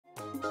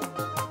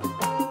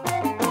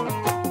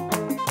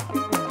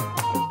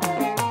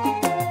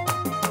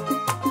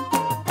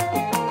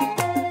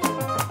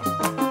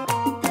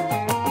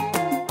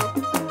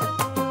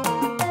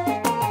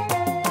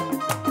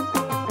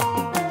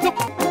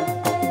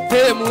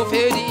Femu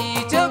feri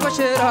jago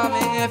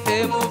sherame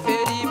femu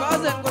feri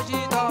bazen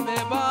goshitame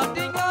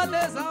bandinga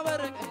le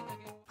sabar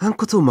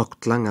هنكتو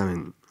مقتلنا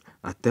من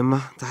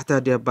التمة تحت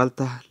دي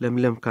بالتا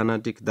لملم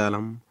كان ديك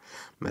دالم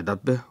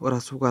مدبه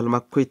ورسوق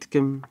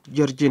المكويتكم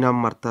جرجينا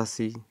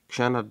مرتاسي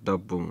كشان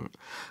الدبون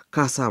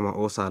كاساما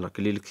اوصالا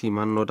كليلكي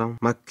من نودم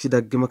مكي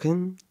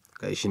دقمكن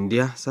كايشن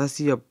ديا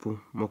ساسي يبو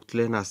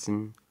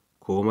مقتلناسين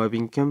كوما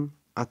بينكم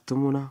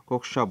اتمونا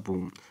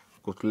كوكشابو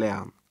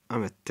قتليا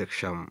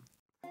امتكشم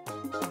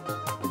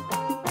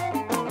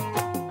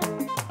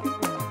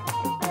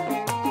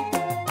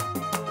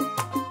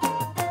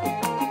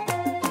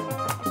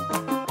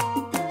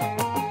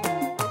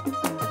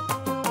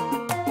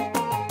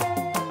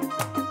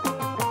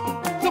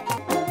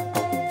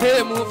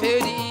Femu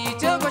feri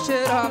jago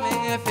sherame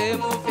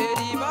femu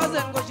feri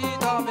bazen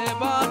goshitame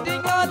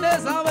bandinga le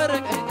sabar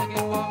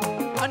kaitagemo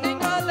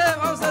andinga le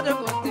ausada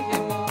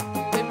gotigemo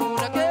femu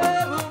rake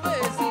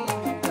besi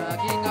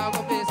daginga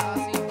go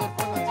pesasi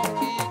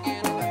torpati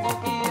genu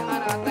gatoki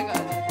arataga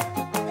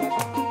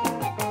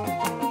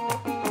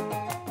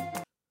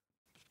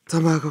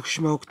تماكوك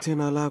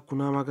شماوكتين على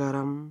kunama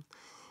garam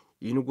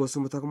ينوغوسو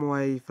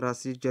متاكمواي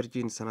فراسي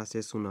جرجين سنا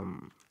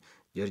سيسونم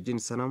جرجين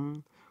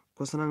سنم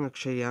كوسنان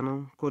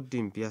اكشيانم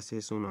كودين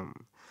بياسيسونم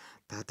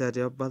تحت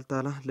دي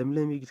بالتالا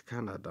لملمي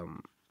كان ادم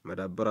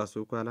مدبر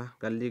سوكالا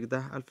قاليك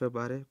ده الف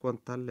باري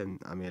كونتالم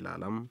اميل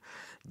عالم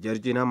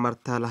جرجينا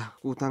مرتالا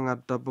كوتان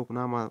ادبو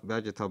كناما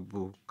باجي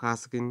تبو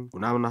كاسكين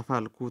كنام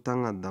نفال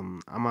كوتان ادم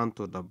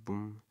امانتو دبو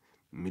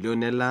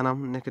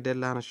مليونيلانم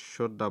نكدلانا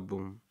شود دبو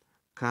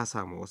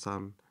كاسا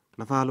موسان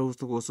نفالو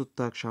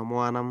وسطاك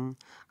شاموانم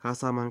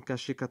كاسا من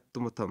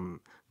كاشيكتمتم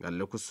قال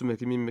لك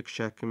السمك من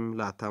مكشاكم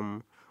لاتم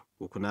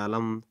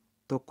وكنالم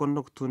تكون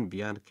نكتون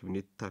بيان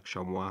كبنيتك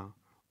شاموا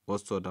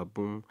وصو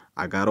دبوم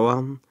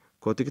أغاروام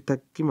كوتيك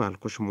تكيمال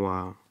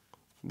كشموا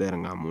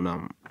ديرنغا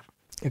مونام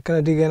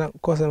كان ديجنا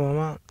كوسا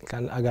ماما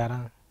كان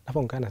أغارا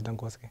نفهم كان أسدان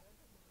كوسكي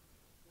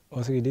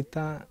وسكي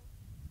ديتا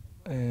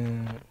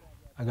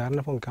أغارا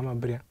نفهم كما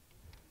بريا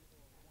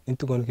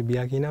انتو كون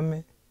كبيا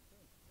كينامي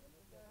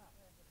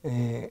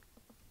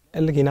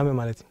اللي كينامي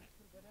مالتي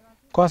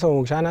كوسا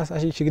ومكشاناس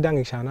أشي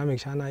شكدان كشانا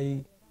مكشانا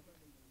أي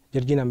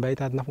جرجينا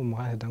بيتات نفهم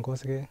مكان أسدان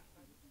كوسكي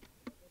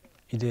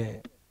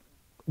إذا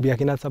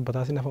بياكينات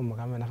سبتاسي نفهم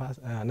مكان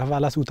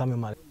نفعل سوتامي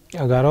مالتي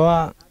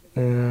أغاروا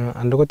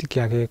عندكو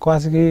تكياكي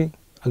كواسكي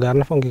agar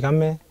na fonki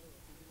kamme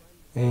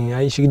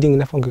ay shigding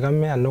na fonki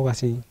kamme anno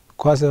kasi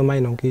kwasa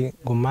mai nonki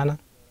gomana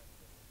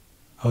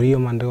awriyo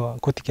mando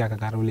kotikya ka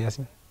garo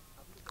liasi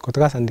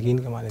kotka sandikin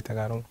ka male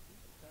tagaro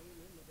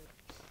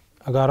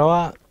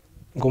agarawa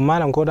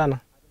gomana ko dana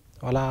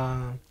wala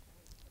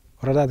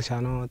orada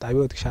tshano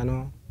tabiyo tshano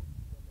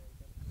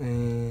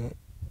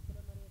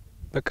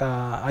beka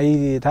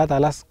ay tata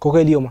las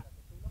kokelioma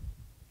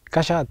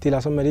kasha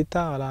tilaso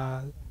medita wala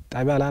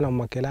tabiya lana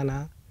makelana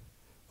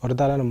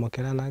ordala no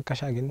makelana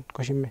kashagin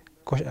koshime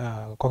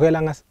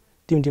kokelangas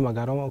tim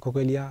agaroma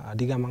kokelia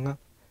adiga manga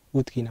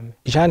utkiname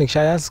ishani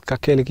shayas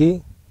kakelki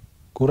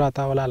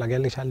kurata wala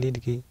lagel shan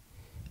lidki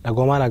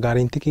lagoma la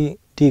garintiki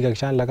tiga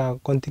shan laga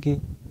kontiki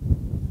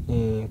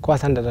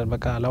kwasan da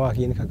baka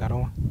lawaki ka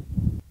garoma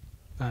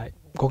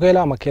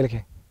kokela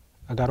makelke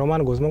agaroma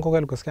gozman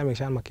kokel koska me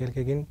shan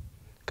makelke gin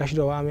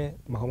kashido wame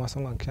makoma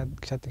songa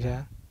kshat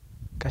kshaya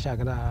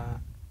kashagada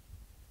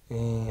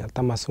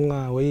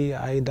tamasunga wei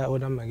aida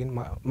odam magin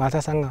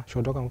mata sanga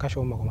shodoka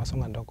mkasho mako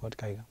masunga ndoko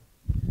kaiga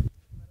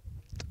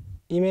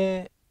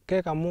ime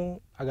ke kamu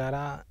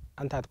agara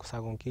antat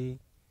kusagonki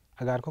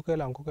agar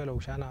kokela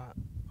ushana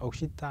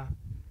aushita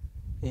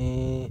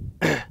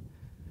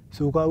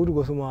suka udu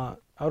gosuma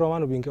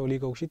aromano binke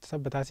olika ushita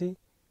sabatasi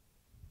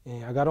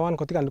agarawan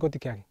kotika ndiko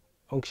tikyaki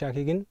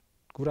onkshakigen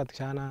kurat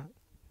shana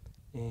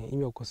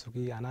ime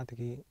okosuki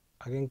anatiki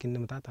agen kinne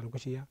mtata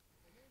alkushiya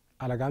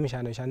alagami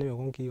shano shane me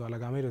konki wala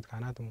game dot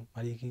kanatu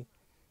maliki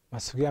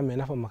masukia me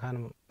nafa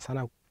makana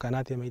sana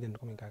kanati me iden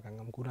komi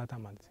kakanga mkura ta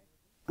manzi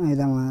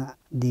idama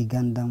di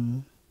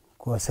gandam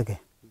ko sake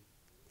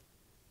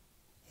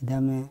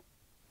idame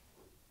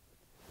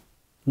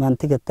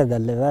mantika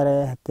tagalle bare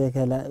hatte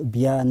kala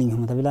biya ning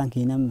hum tabilan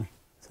kinam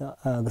sa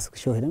gasuk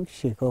shohidam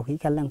shi ko ki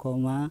kallan ko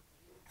ma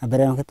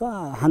abare ko to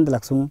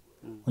handlak sum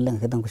wallan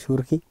kedan ko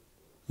shurki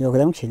yo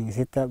kadam shin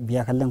sita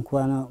biya kallan ko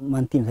ana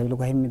mantim tabilu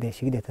ko himmi de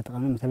shigde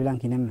tatqam tabilan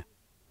kinam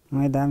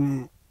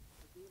مايدام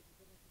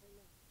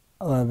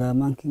وذا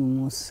مانكي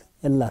موس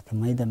إلا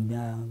كمايدام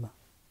بيا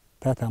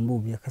تاتامبو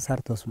بيا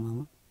كسرت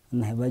اسمه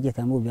أنه باجي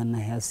تامبو بيا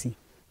أنه هاسي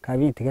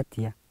كابين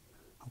تكتيا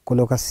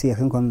كلو كسي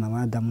أكن كنا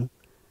ما دامو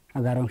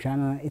أجارم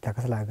شانا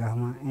إتكسلا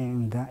كهما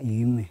إمدا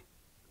يمه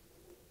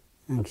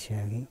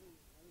أنكشاكي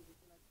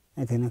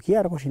أتنا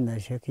كيار كوشين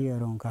داشة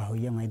كيارون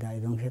كهوية مايدا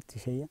يدون شت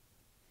شيء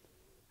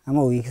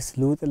أما ويكس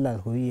لوت إلا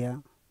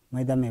الهوية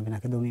مايدام يبنا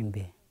كدومين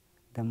به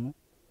دامو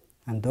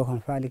عندهم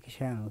فالك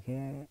شانو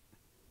كي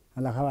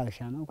الله خوالك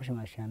شانو كش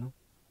ما شانو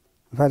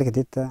فالك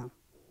ديتا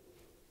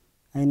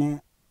أين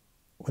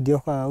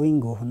وديوكا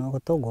وينغو هنو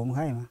كتوغو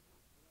مخايما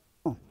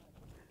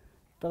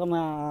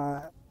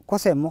طبعا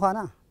كوسم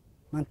مخانا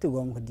ما انتو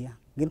غوم كديا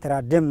جنت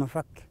رادم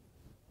مفك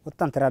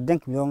وطن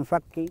ترادنك بيوم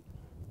مفكي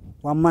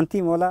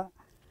وامانتي مولا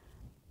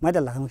ما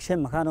دلها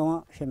مكشم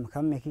مكانه شم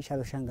مكان مكي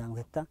شادو شنغا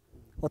مكتا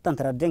وطن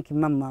ترادنك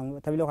مما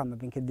تبلو كم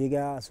بينك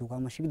ديجا سوكا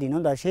مشيك دينو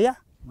دا شيا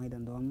ما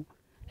يدن دوام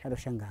شادو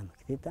شنغا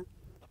مكتيتا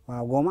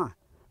وغوما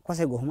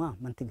كوسي غوما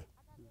منتبه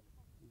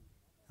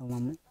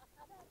أمام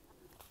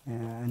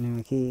أنا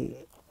مكي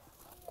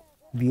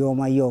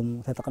بيوم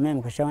يوم تتقمع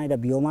مكشم إذا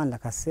بيومان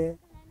لكاسة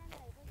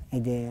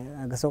إذا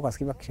أقصوك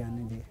أسكي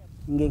بكشان إذا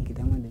إنجين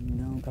كده ما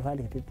دم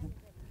كفالي كده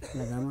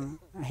لكما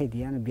أحد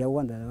يعني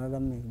بيوان ده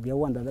لكم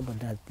بيوان ده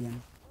بدات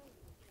يعني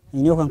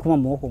إنه كان كم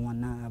موكو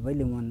منا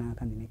أبيل منا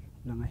كان دينك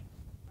لعاي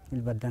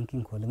البدان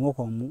كين كله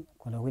موكو مو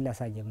كله ولا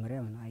ساجم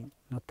مريم من أي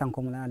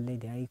نتانكم لا اللي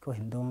ده أي كوه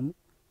هندوم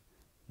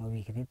ما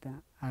بيكريتا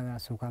أجا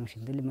سوكا مش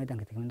دليل ما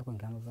يدانك تكمل نكون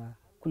كام بقى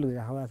كله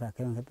ده هوا ذا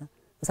كمان كده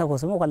بس أكو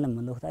سمو كلام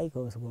من لوقت أي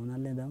كوه سكون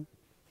اللي ده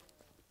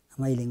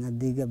ما يلين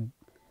أديك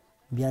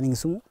بيانين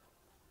سمو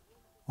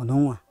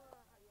ونوما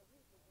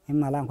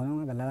إما لان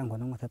كنوما قال لان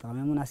كنوما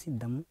تتعامل مناسب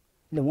دم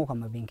اللي موكا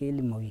ما بينك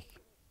اللي ما بيك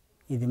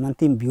إذا ما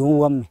أنتم بيوم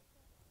وامي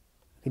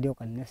كديو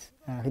كالناس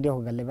كديو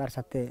قال لي بار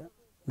سات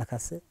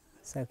لكاسة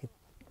ساكت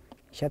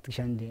شات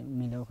كشاندي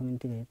ميلو كمين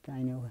تيجي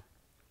تانيو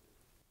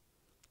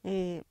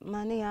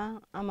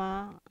mania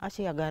ama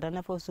ashi agara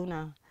na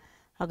fosuna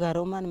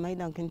agaro man mai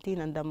dan kinti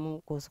nan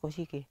damu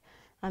koskoshike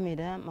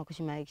ameda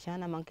makushima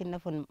ikshana mankin na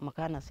fon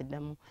makana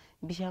sidamu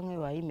bishanwe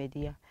wa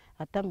media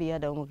atambiya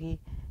da ngoki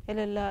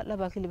elela la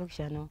bakili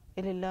bakshano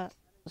elela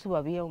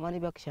subabiyo mani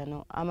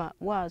bakshano ama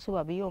wa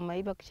subabiyo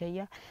mai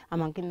bakshaya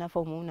amankin na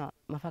fomuna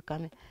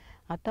mafakame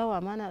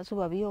atawa mana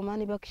subabiyo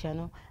mani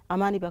bakshano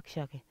amani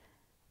bakshake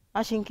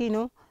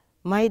ashinkino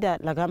maida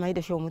laga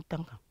maida show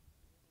mutanka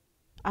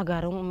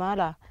agarung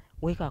mala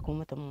weka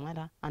kumata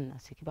mala anna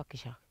siki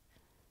bakisha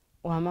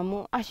wa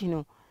mamu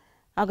ashino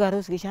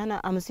agarus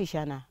gishana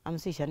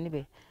amsi shani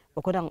be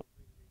okodang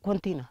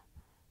kontina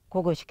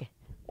kogoshke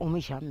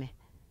umishamme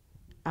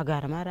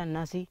agar mara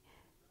nasi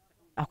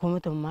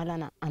akumata mala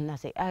na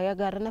annasi ay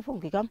agar na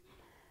fonki kam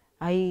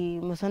ay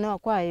musana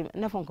kwa ay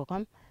na fonko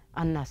kam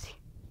annasi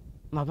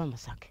maba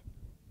masake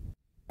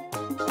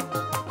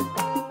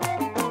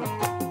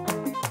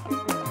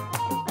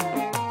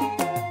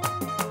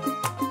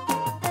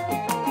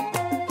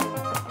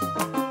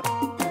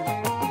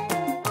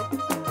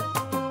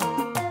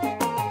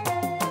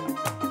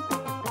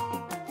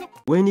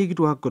weni gid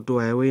wagodo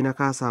ay wayna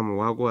kasama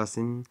wago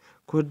asin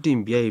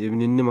kodim biya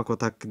ibninni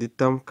makotak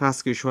dittam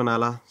kaski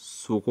shonala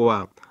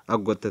suqwa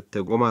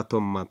agotete goma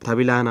tomma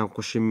tabilana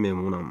kushimme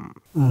munam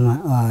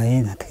ما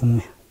هذا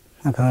تكمل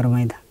أكبر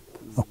ميدا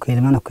أوكي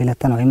ما نوكي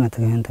لتنا وين ما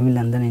تكمل تميل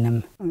عندنا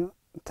ينام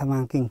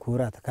تمام كين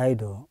كورة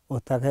تكايدو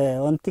وتك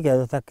أنت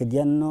كده تك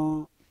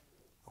ديانو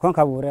كون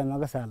كابورة ما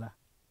قصالا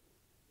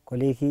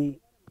كليكي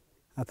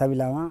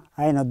تبلا ما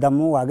أي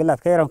ندمو وعقلت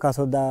كيرم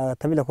كاسودا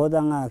تبلا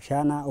كودا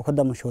عشانا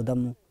وخدم شو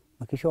دمو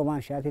ما كيشوا ما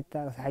شاتي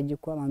تا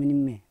حاجكوا ما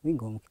منيمه وين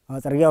قوم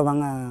أترجعوا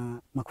بنا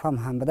مكفام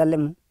هم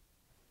بدلهم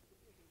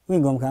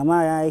وين قوم كما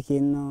يا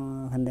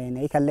كينو هندين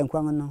أي كلام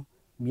كوانو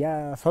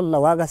بيا صلى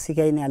واقع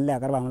سكيني الله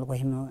كربا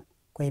ملك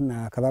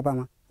كوهم كبابا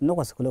ما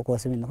نقص كله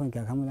قوس من نكون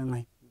كأكمل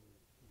عناي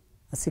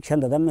السكشن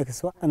ده دم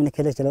كسوة أمين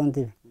كله جلون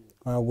تبي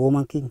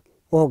وقومان كين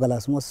أوه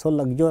غلاس مو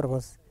صلى جور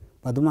بس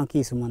بدومان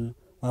كيس من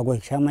وقوي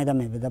شام ما دم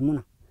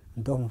بدمونا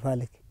أنتوا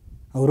مفالك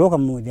أو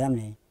روكم مو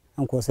ديامني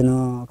أم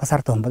كوسنا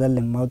كسرتهم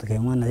بدل ما ودك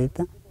يومان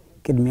نزيتا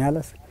كد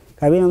ميالس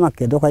كابينو ما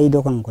كده كاي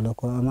دوكان كله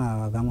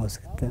ما غاموس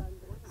كده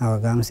أو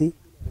غامسي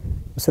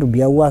بسر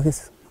بياواكس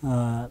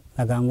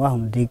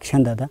لغامواهم ديك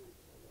شندة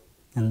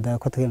عند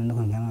كتير من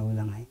دكان كمان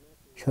بقولان هاي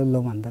شو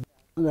اللو ما عندنا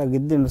هذا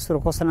قديم بسر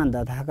قصنا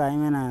عند حكا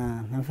إيمانا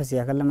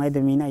نفسي أكلم ما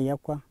يدمينا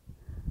يابقى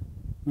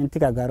من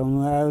تيجا قارون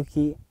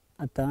وياوكي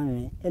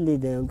التاني اللي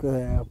ده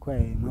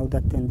كوي مودة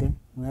تندي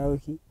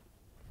وياوكي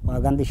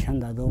وعندي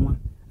شندا دوما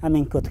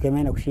أمين كنت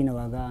كمان أكشينا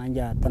وعا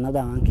أنجا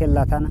تنادا عن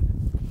كلا تانا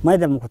ما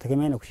يدم كنت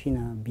كمان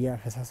أكشينا بيا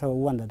فساسا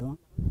واندا دوما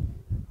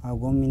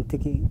أقوم من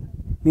تيجي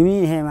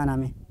مين هي ما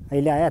نامي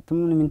أيلا آيات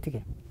تمون من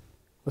تيجي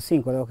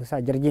وسين كذا كسا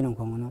جرجينهم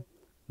كونو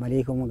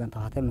ماليكم مجان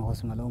تحتم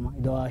مخصم لهما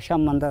إذا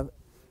شام من ده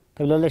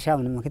تقول له شام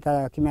لما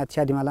كتا كمية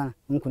شادي مالنا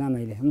ممكن أعمل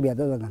إيه هم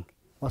بيادو دعانك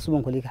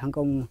واسبون كليك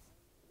حنكم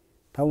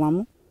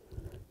تاومامو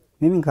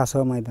مين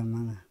كاسو ما يدم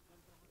معنا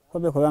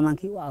كوبي كوبي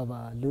مانكي وابا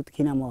لوت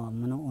كنا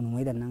منو أنو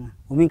ما يدم معنا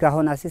ومين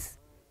كهو ناسيس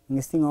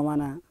نستين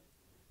ومانا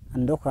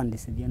عندك عندي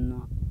سديانو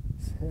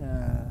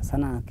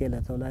سنة كلا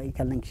تولا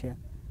يكلنك شيء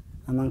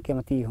أمان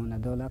كمتي هنا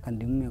دولا كان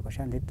دمي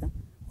كوشان ديتا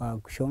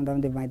وشون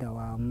دام دي مايدا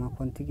وما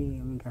كنتي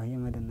مين كهو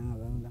ما يدم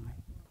معنا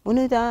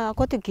unita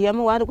kotik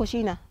yamu wadu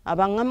koshina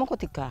abangama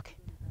kotik kake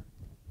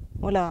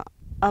wala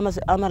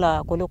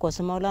amala kolo ko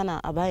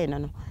samaulana abayena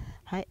no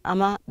hay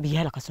ama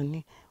biyala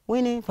kasunni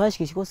wene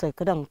fashki ko sai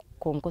kadan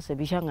kon ko se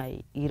bishanga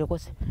ire ko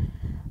se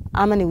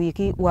amani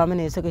wiki wa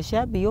mane saka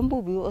sha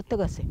biyombu biyo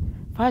otagase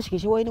fashki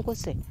shi wene ko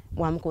se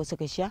wa mu ko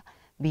saka sha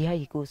biya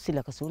ko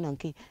sila kasunan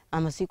ki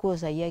amasi ko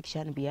sai ya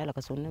kishan biyala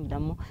kasunni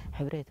dammo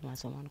hebret ma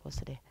soman ko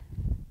se de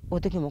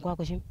otiki mo kwa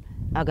koshim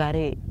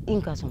agare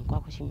inka som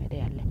kwa koshim de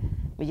yalle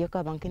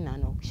bijeka bankin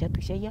nano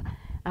shatu shaya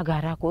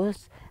agara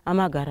kos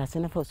ama agara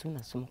sina fo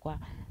suna sum kwa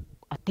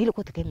atilo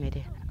ko tike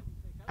mede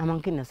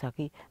amankin na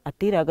saki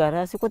atira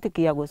agara si ko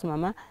tike ya gos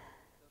mama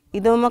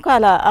ido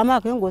makala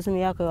ama ken gos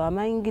mi ya ko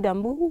ama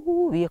ingidam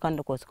bu wi kan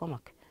ko ko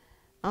mak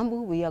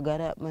ambu wi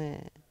agara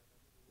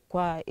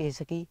kwa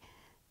esaki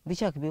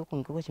bishak be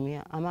kun ko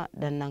shimiya ama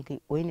dan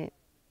nanki oine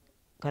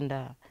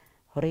kanda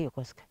hore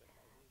koska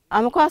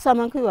ama ko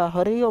sama ki wa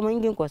hore yo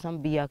mangin ko sam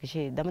biya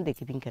kishe dam de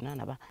kibin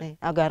kana ba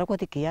agara ko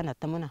tikiya na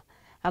tamuna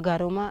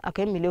agara ma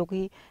akem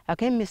miloki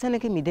akem misana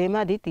ki mide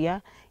ma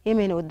ditiya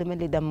yemene odde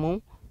mele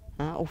dammu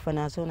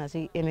ufana so na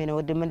si yemene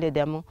odde mele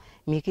dammu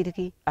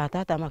mikidiki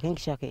atata ma ken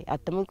kishake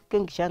atamu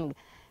ken kishan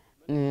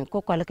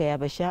ko kwalka ya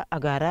basha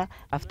agara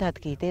aftat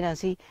ki tena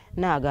si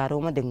na agara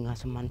ma dinga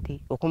sumanti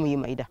o kuma yi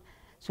maida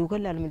su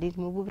kala almili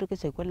mu bubur ke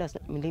sai kala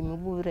mili mu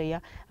bubur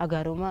ya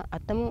agara ma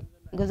atamu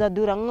gaza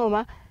durang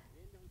ma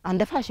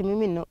anda fashi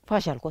mimin no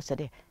fashal ko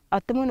sade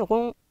atamu no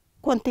kon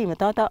konti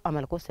mata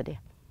amal ko sade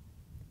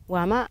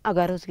wama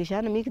agara su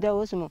kishana mikda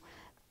osmo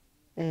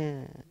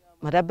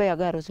madabba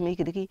agara su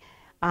mikidiki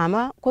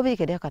ama ko be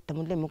kede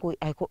katamu le ko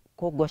ay ko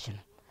goshin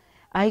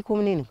ay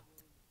ko nini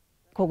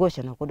ko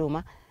goshin ko do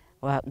ma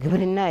wa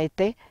gibrinna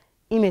ite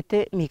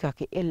imete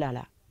mikake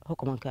elala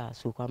hukuman ka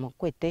su kama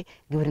ko ite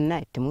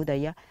gibrinna ite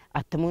mudaya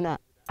atamuna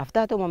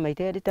aftato ma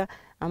maite dita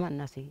ama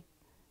nasi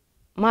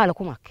mal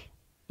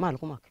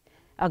kumak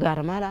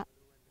agara mala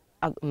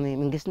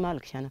min gis mal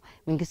kishana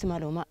min gis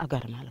mal ma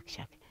agara mal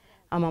kishake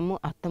ama mu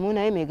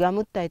atamuna me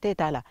gamutta ite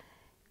tala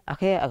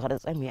ake agara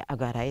tsami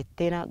agara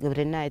itena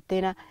gibrinna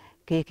itena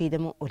ke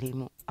demo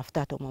olimu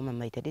aftato ma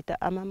maite dita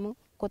ama mu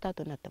kota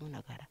to natamuna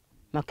agara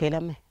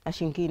makelame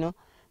ashinkino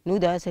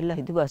nuda sella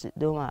hidubas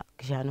doma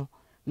kishano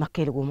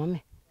makel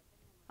gomame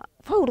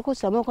fawr ko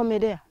samo ko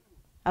mede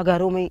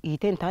agaro me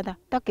iten tada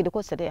takki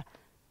ko sade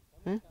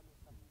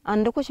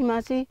ando ko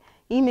shimasi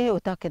ime o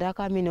takkida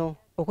ka mino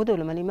o ko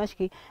dole mali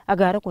mashki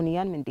agara ko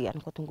niyan min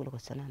diyan ko tungul ko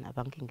sanana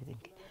banking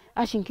binki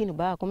ashinkino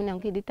ba ko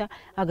minanki dita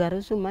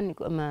agaro su man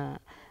ma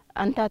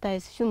antata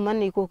su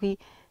man ko ki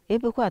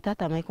ebe ko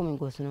atata mai ko min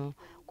gosno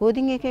ko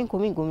dinge ken ko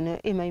min gomno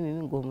e mai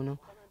min gomno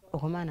o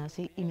ko mana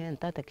si ime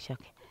antata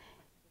kishake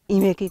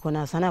ime ki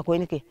kona sana ko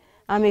inike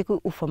ame ki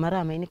ufa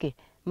mara mai nike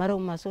mara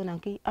maso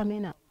nanki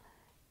amena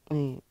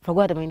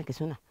fagwada mai nike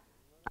suna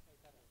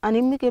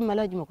ani mike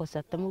malaji mako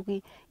sattamu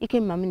ki ike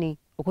mamni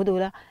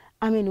okodola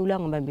ame nula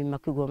ngamba bi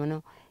makki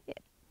gomano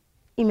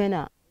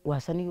imena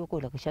wasani yoko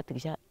la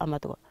kisha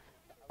amato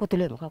ko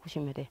tele maka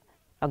kushimede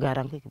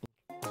agaran ki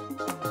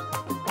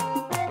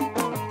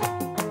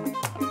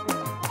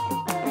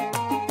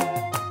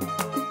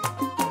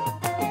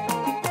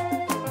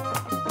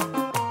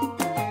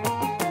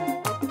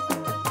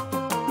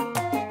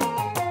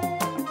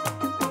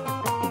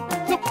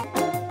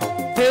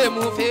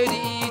femu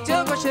feri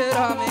jago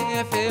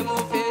sherame femu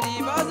feri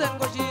bazen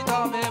ko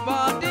shitame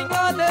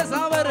bandingale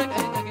sabar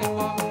kayge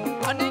mo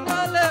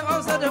andingale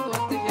ausade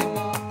gotte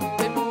mo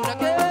femu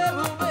rake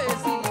mu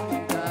besi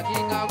dagi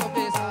ka ko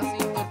besasi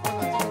to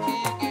ko ki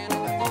gen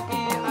ka ki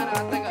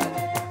arataga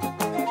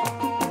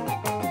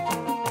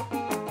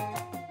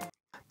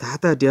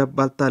tahta dia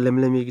balta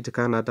lemlemi gid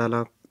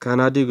kanadala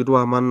kanadi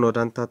gdwa manno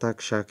danta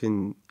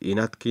takshakin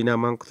inat kina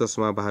man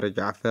kutosma bahar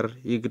Jaafar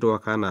igdwa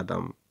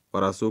kanadam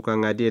warasuka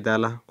ngadi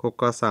dala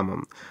kokka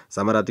samam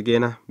samara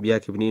digena biya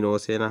kibni no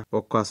sena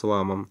kokka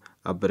swamam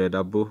abre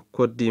dabbu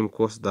koddim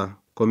kosda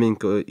komin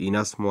ko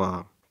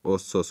inasmoa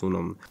osso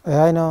sunum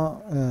ayno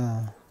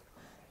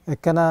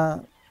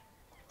ekana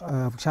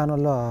bukshano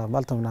lo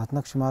baltom nat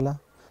nakshmala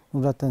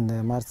nubraten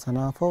de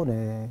marsana fo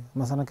de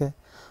masana ke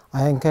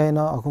ayen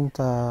kayno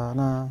akumta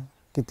na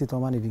kitti to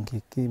mani binki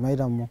ki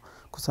maydam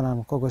kusana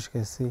ko gosh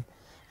kesi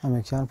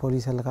amekshan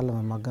police la kala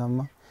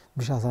magama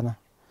bisha sana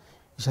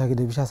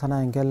ishagide bisha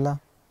sana engella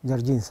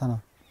jarjin sana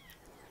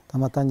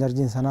tamatan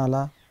jarjin sana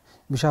la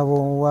bisha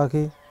bo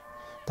waki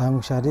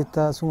tam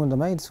shadita sungun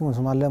mai sungun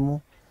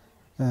sumalemu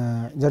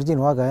jarjin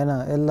waga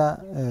yana ella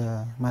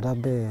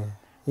madabe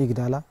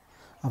igdala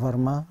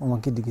afarma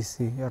omanki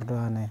digisi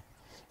erdane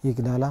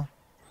igdala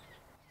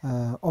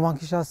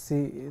omanki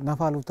shasi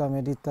nafaluta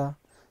medita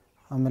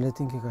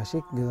amaletin ki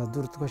kashik geza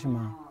durt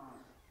koshima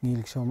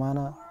nilk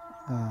shomana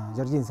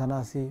jarjin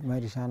sana si mai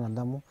rishana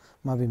damu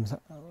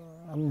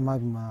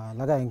mabim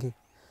laga enki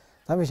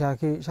tami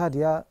shaki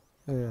shadia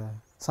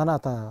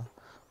sanata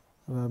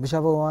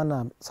bishabo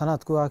wana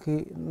sanat ko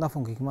aki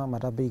nafon ki ma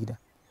madabe igda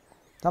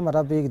ta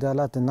madabe igda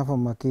la tin nafon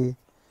maki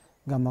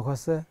gamma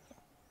kose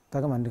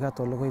taga mandika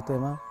tollo ko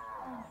itema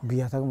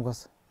biya tagum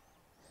kos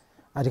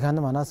adikan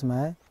manas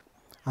mai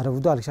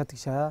arabudo alkshat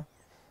kisha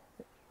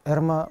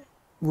erma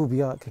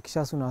bubiya ke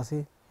kisha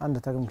sunasi anda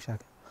tagum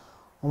kishaka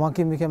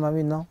omanki mike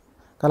mamino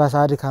kala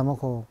saadi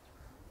kamako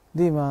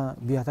dima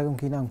biya tagum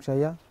kina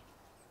kishaya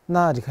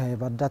na adikaye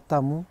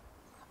badatamu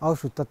au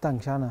shutatan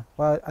kishana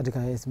wa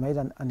adikaye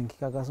ismailan aninki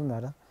kaga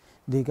sunara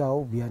diga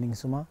au biya ning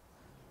suma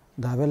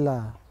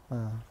dabella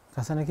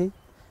kasanaki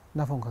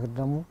nafon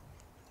kadamu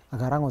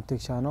agarang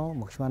otikshano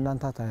mukshmandan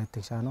tata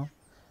tikshano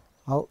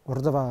au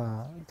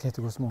ordaba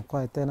ketu gosmo ko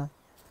etena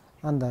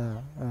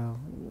anda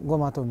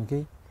gomato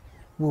miki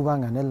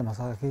bubanga nel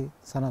masaki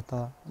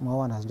sanata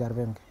mawana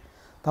jarbem ke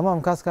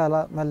tamam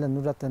kaskala malle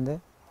nudatende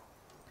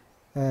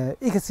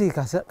ikisi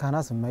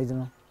kanas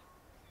maidno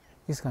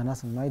is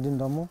kanas maidin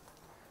domo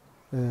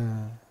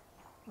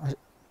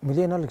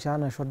milena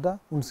likshana shodda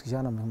uns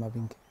kishana mahma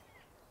binke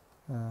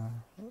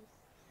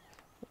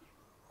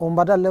on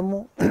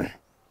badalemu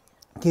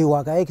ki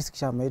waga ikis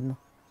kishana maidno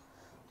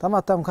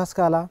tamatam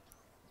kaskala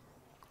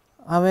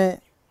ame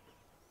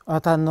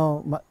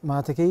atanno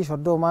mateki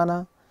shoddo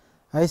mana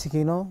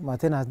aisikino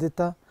matena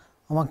ditta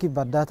amanki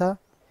baddata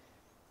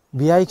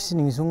biya ikisi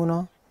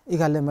ningisunguno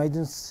igalle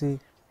maidin si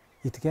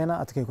itkena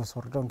atke ko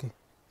sordonki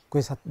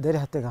ko sat dere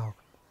hatte ga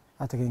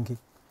atkenki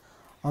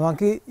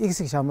amanki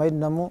ikisi kishana maidno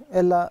namu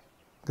ella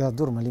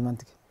gadur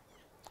malimantiki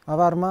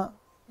abarma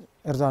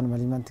erdogan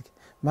malimantiki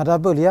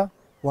madabolia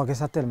wage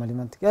satel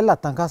malimantiki ella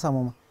tankasa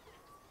moma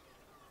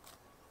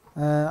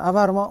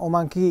abarma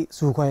omanki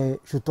sukoy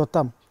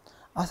shutotam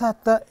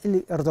asatta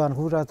ili erdogan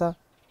kurata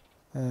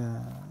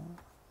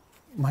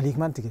malik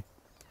mantiki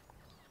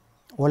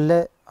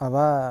wala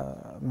aba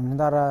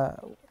mindara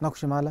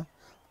nakushimala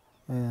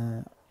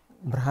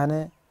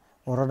brhane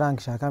orodan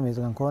kishaka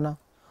mezgan kona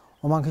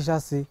omanki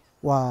shasi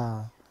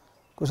wa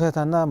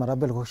kushetana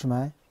marabel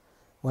kushimay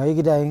wa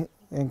yigida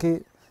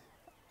enki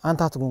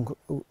anta tugun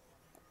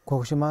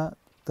kushima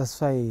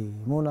tasfai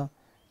muna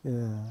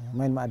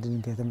main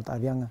maadin ke temt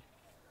abianga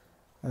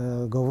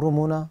gawru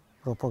muna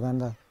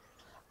propaganda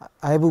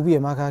aybu biye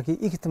makaki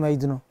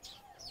ikitmaidno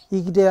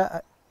igide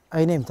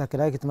aynem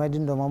takira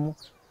ikitmaidin do mamu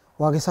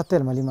wage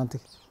satel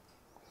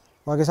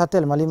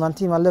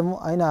malimanti malemu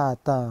aina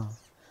ta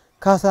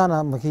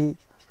kasana maki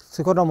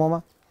sikodo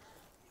moma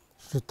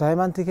sutay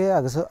mantike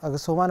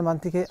agasoman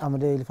mantike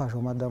amde ilfa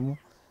shomadamu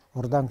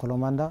ordan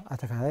kolomanda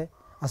atakaye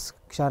as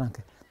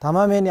kshananke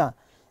tamamenya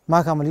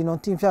maka malino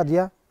tim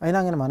shadia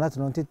aina ngene manat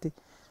non titti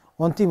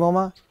onti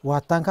moma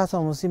watan kasa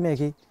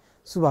musimeki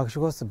subak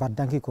shukos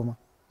baddanki koma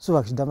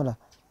subak damala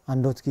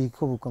andotki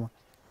ko koma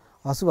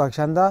asubak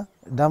shanda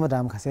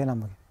dam kasena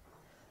magi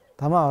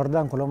tama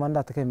ordan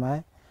kolomanda take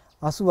mai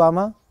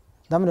asubama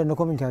damle no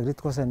komin kagrit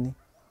kosenni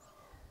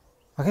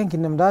aken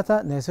kinnem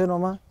data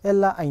nesenoma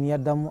ella ayni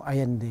yaddamu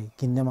ayende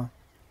kinnema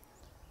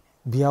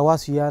biya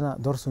wasu yana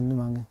dorsunni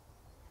mange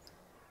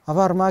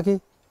afar maki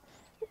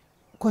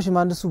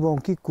koshimande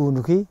subonki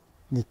kunuki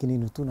nikini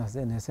nutuna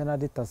nesena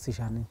dit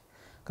tasishani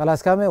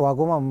kalas kame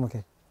wagoma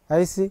mumke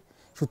aisi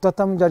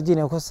shutatam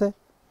jarjine kosse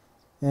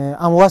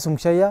amwasum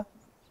shaya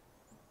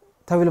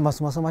tawil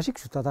masmaso mashik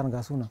shutatan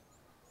gasuna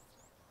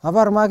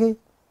afar maki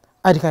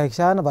adika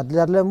ikshana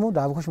badlarlemu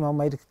dab koshima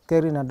maid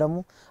kerina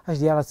damu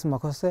ashdiyana sima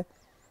kosse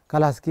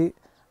kalaski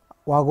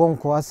wagom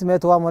ko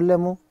asimet wa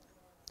mollemu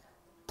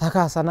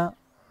takasana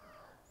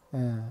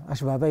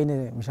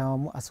ashbabaine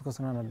mishamamu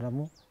askosana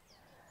nadamu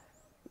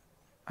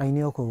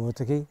ayniyo ko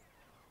woteki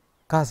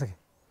kasake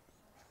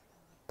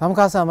tam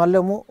kasa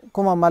mallemu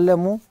kuma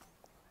mallemu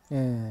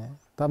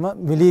tama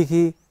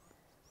miliki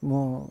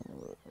mo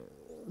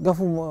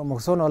gafu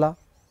moksonola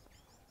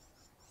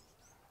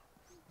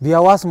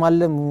biya was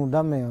mallemu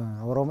damme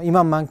worom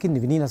imam mankin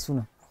binina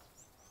suna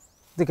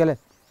dikale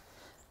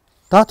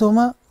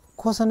tatoma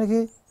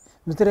kosaneki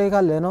mitre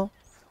kalleno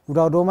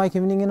uda do mai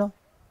kimningino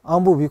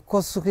ambu bi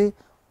kosuki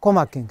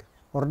komaking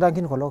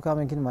ordankin koloka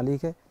menkin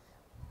malike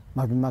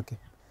mabimakke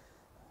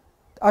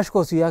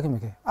ashkosiya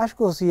kimeke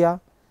ashkosiya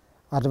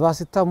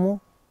advasitamu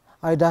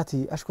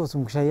aidati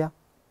ashkosum kshaya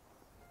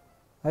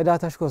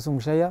aidati ashkosum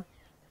kshaya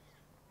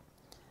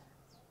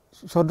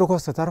shoddo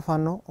kosta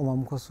tarfanno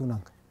umam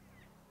kosunang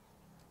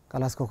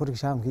kalas ko kuri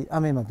shamki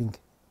ame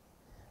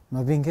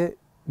mabinke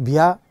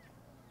biya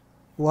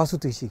wasu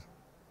tishi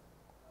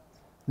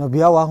no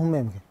biya wa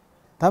humemke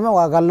tama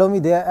wa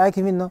gallomi de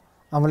akiminno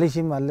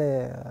amlishim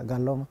malle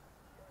galloma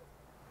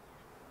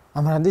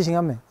amrandi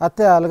shingame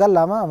atte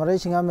algallama amrandi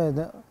shingame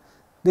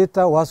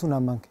deta wasu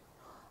namanke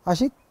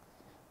ashik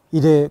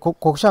ide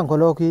kokshan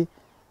koloki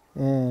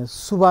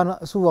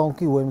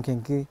subanki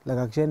wemkenki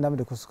lagakshen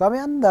damde kuskame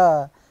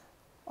anda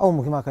au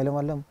mukima kale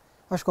mallam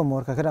ashko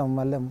morka kada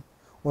mallam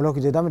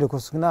woloki de damde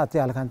kuskna atte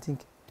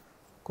alkantinki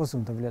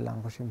kosum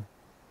tablelan koshime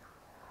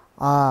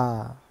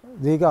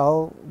diga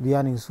au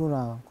biyanin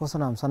suna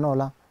kosanam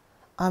sanola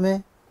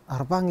ame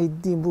arbangi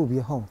dimbu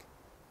biya honki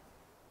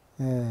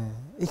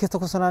iketo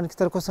kosanan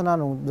kitar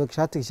kosananu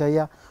dokshati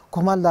shaya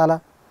komal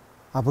dala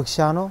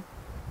abukshano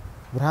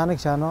brhanik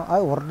shano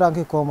ay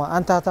wardanki koma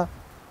antata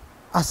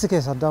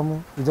asike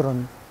sadamu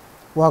idron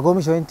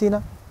wagomi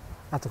shointina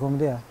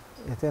atkomdea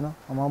etena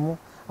amamu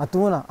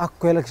atuna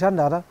akwelek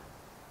shandara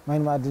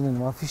main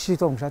maadinin wa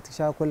fishito mshati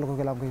sha kwel ko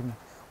kelam kima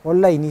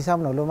wallahi ni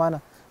samno lo mana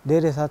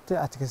dere satte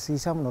atke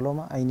sisam no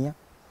loma ainia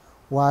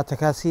wa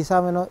takasi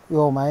sameno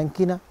yo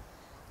mayankina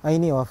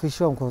aini wa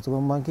fishom ko to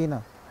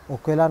mankina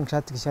okwelan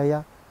shati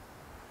shaya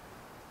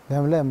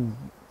demlem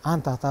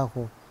anta ta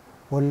ko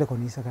wolle ko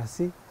ni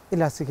sakasi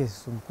ila sike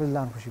sum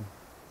kullan kushim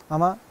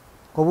ama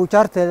ko bu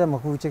charte de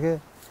maku cheke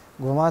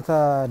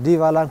gomata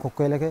diwalan ko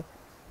kweleke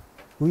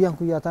uyan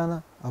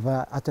kuyatana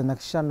aba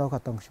atenakshan no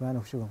katang shimano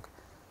kushum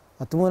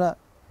atumuna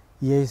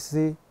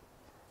yesi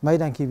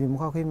maidan ki bi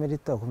muka ko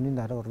medita ko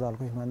ninda da ordal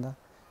ko manda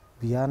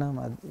biyana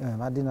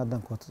madina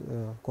dan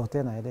ko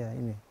tena ide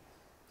ime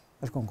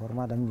ashkon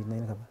korma dam ni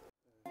ne ka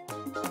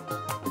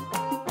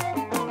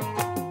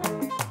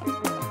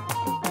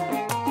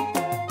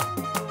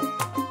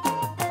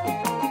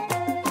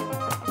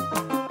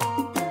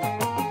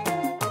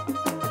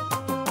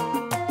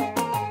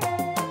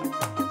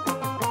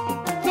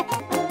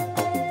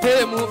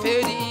femu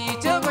feri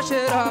jama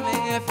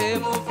sherame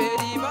femu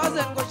feri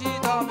bazen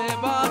koshitame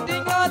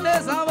bandingale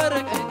sabar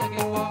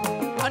kaitagemo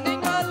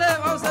andingale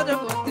ausada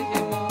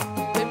kotigemo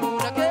femu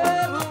nake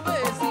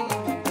bubesi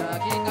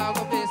dagi ka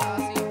ko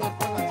besasi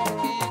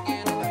torpakati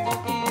gena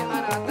kati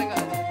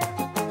anatagale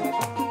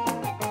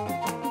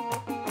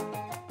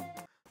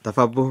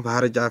tafabbu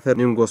bahar jaafer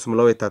ningo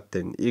sumlawe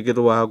tatten igir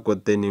wa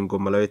godde ningo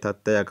malawe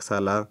tatte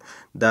yaksala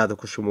dad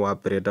kushumu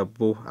abre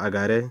dabbu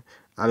agare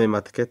ame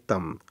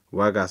matkettam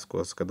wagas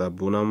kos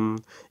kadabunam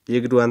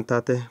igdu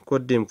antate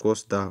kodim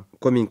kosda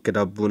komin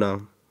kadabuna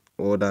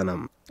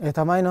odanam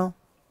tamaino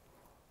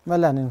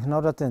malanin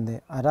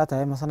knoratende adata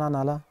ay masana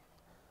nala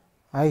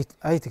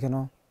ay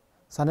tikeno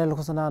sanel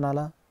ko sana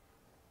nala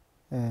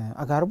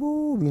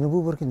agarbu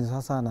binubu burkin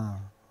sasana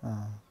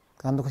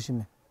kando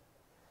koshime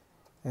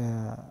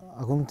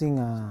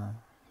agumtinga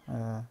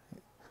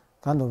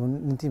kando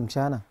nintim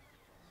chana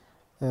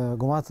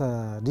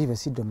gomata dive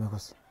siddo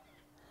mekos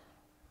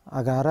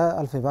agara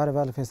alfe bare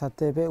bal fe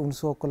satte be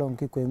unso kolon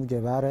ki koy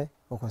muje bare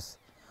okos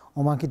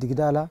o manki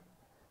digdala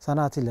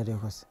sanati lede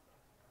okos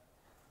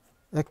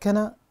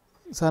ekena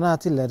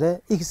sanati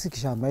lede ikisi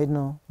kisha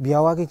maidno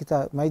biawaki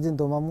kita maidin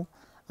do mamu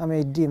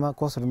ame dima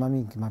kosor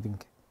mamin ki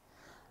mabinke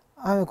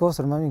ame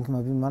kosor mamin ki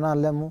mabin mana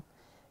lemu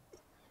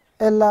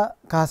ella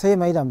kase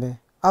maidambe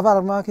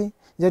abar maki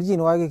jarjin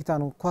wagi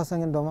kitanu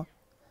kwasangen doma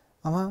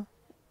ama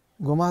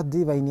goma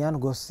di baynian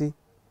gossi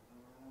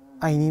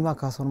aini ma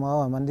kasor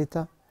ma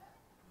mandita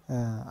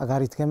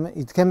agar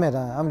itkemme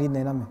da amli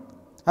nename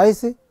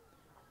aisi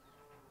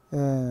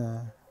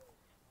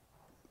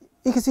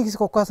ikisi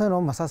kokasa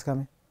no masas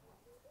kame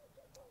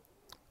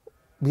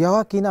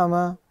biawa kina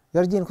ma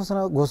yarjin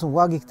kosana gosum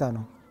wagi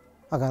kitano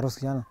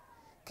agaros yana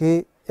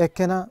ke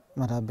ekena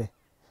madabe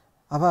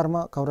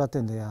abarma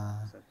kawratende ya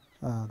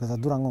gaza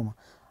durangoma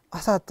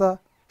asata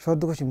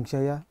shoddo ko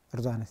shimchaya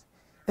erdanes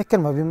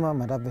eken mabimma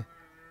madabe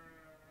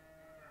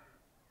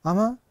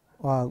ama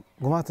wa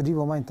gomat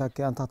dibo ma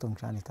intakke antatum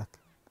shani tak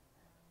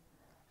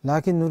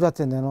lakin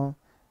nudatende no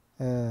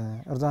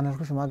erdanes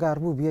ko shmagar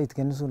bu biya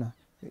itkenusuna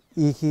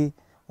iki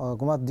wa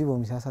gomat dibo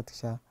misasat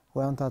kisha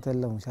wa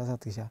antatella misasat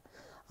kisha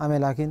ame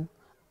lakin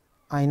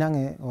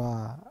ainange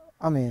wa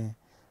ame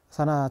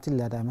sana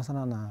tilla da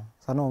masana na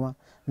sanoma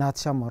nat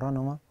shamara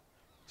noma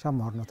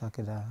shamarno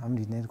takeda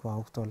amdi ner ko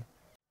aktol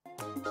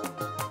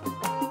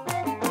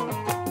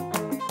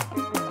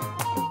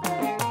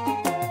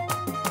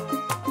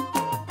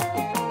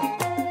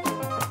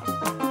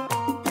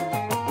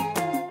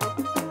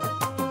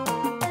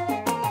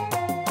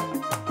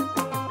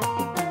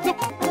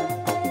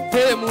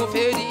femu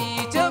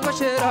feri jama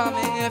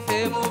sherame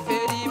femu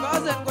feri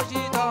bazen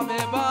koshitame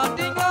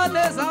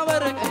bandingale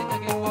sabar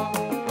kaitagemo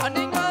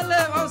andingale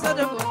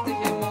ausada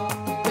kotigemo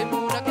femu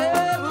nake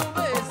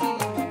bubesi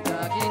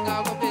dagi ka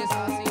ko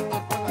besasi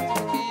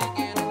torpakati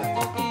gena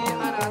kati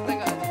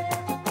anatagale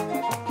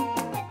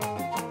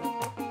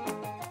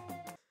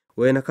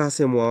wena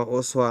kasemwa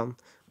oswa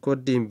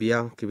kodim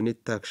biya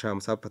kibnitak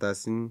sham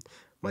sapatasin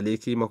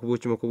maliki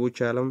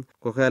makubuch alam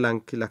ko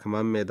khalan kila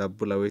kamamme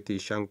dabbulaweti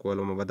shanko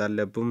wala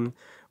mabadallabum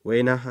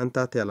wena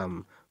anta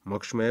telam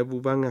makshme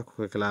bubanga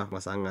ko kala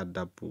masanga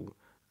dabbu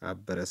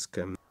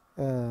abereskem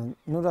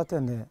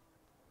nuratende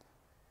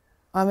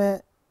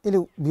ame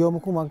ilu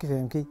biyomuku manki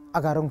femki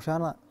agarong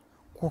shana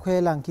ko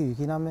khalan ki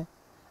wikiname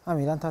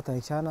ame lan tata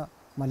shana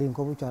malim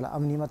ko buchala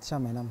amni mat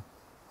shamenam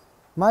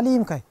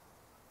malim kai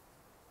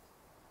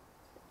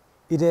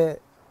ide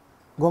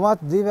gomat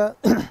diva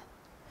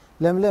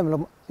lem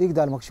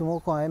igdal makshimo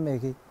ko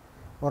emeki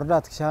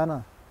wardat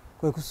kshana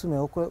ko kusume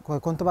ko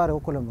kontabare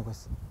ko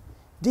lomokos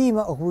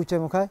dima okuche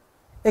mokai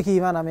eki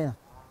mana mena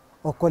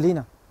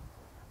okolina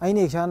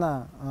aini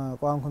kshana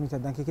ko an komita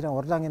danki kira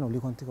wardangen oli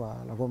konti ko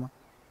la goma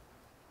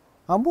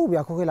ambu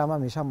bia ko lama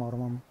me shama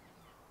ormam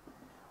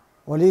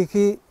oli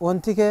ki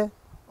ontike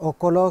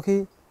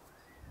okoloki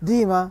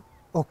dima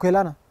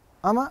okelana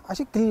ama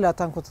ashi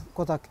kililatan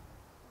kotak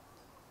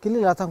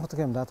kililatan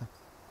kotakem data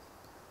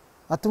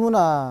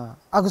atumuna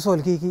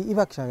agusol ki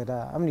ibak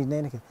shagada amni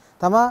neneke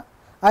tama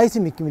aisi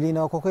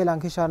mikimilina ko kelan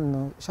ki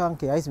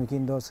shanki aisi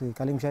mikindos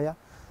kalim shaya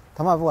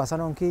tama bu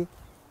asanon ki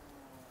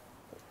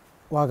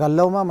wa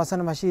gallawma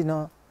masana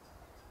mashino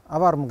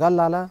abar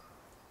mugallala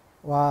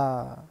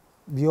wa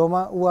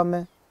bioma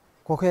uame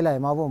ko kela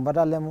ma bo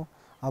badalemu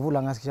abu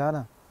langas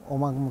kishana o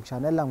mang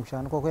mukshana la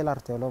mukshana ko kela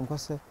artelom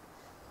kosse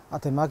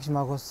ate makish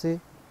makosse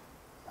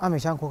ame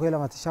shan ko kela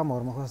matisham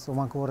or makosse o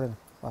mang koren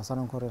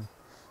asanon koren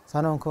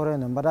sanon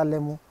koren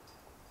badalemu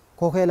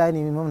ko kela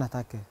ni mimam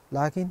natake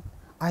lakin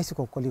aisi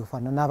ko koli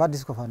fanno na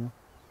badis ko fanno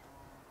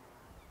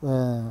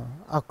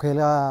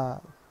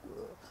akela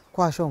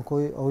kwa shon ko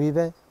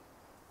oibe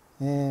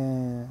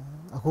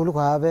akulu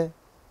kabe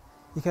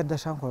ikadda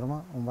shan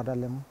korma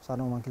umbadalemu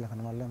sanu mankila kan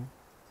malemu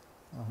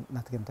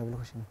natkem tablo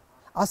kushin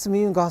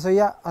asmi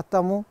ngasoya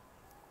atamu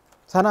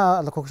sana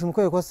alkokushum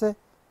ko ekose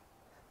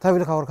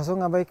tablo kawar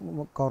kasonga bay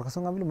kawar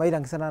kasonga bil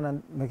maydang sana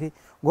nan meki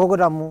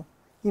gogodamu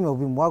imo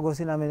bi mwago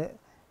sina me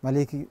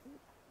maliki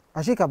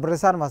ashika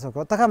bresan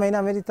masoko taka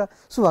maina melita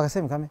suwa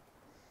kasem kame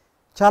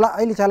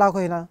chala ili chala ko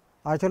hina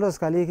acholo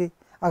skaliki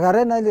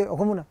agare na ile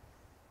okumuna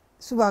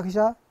suba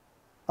kisha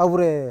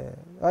abure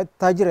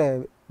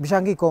tajire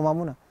bishangi ko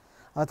mamuna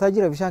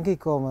tajire bishangi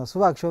ko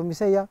suba kisho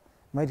misaya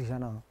maidi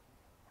shana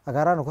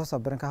agara no ko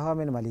sabren ka ha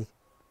men malik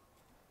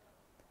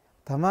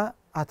tama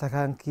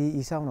atakanki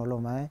isam no lo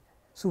mai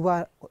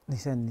suba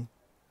nisenni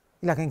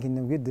ila kan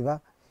kin gidba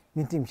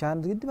mintim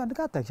shan gidba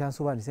dikata shan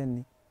suba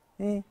nisenni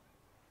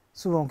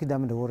suba onki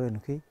dam de wore no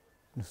ki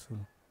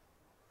nusunu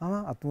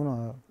ama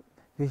atuno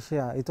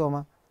bisha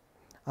itoma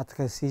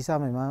atka sisa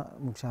me ma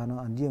mukshano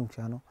andi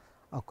mukshano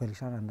akwel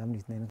shana ndam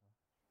nitne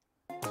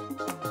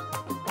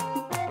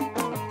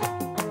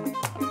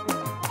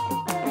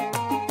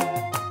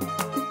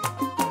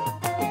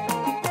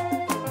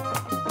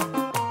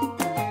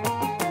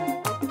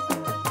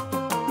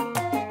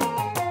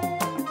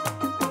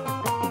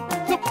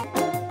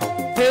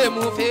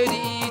femu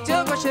feri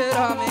jaba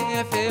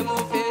sherame femu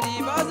feri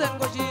bazen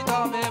koshita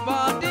me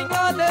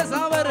bandingale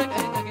zawar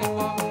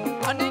kaitagemo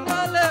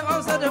andingale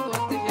ausada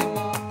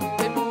kotikemo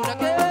femu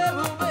rake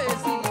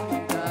bubesi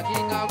ragi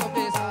ngago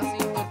besasi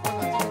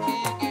torpakatuki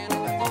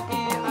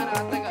genakatuki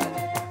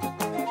anatagale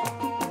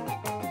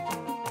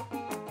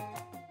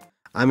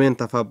amen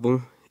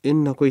tafabu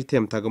inna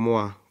koitem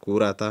tagmoa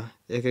kurata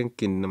eken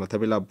kin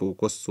matabilabu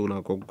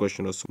kosuna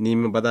gogoshnos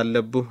nim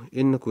badalebu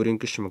inna kurin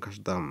kishma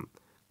kashdam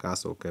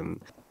kasokem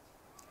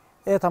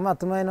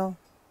tamat maino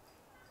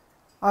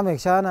amek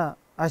shana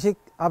ashik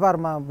abar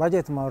ma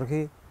budget ma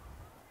orki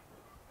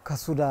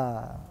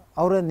kasuda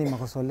auren ni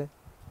makosole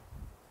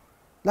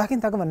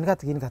lakin tagaman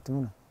nikat gin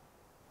katumuna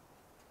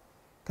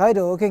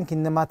kaido oken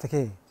kinne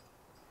matake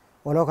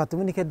walo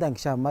katumuni kedan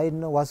kisha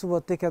maino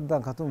wasubote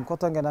kedan katum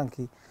kotonga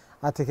danki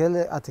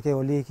ateke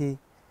oliki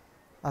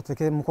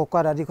ateke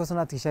mukokara di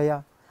kosona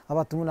tishaya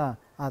abatumuna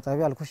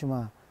atabi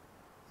alkushima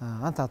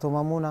anta to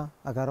mamuna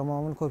agaro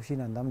mamun ko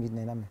bishina ndam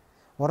lidne name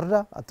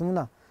warda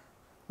atumuna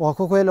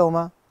wako kwelo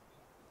ma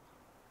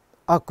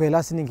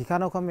akwela sininki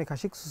kana kame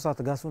kashik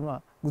susat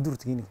gasuna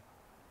gudurtgini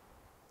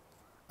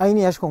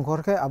aini yash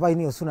konkorke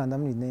abaini osuna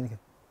ndam lidne ne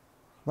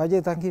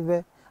baje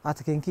tankibe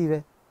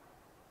atkenkibe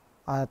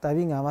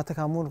atabinga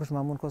mataka mun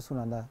kushmamun ko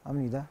sunanda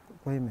amnida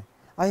kohime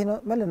aino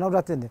mele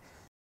nawdatende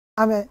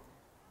ame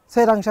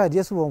serang sha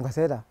dia subo onka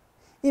seda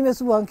ime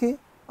subo anki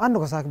ando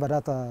ko sak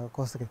badata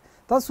koske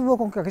ta subo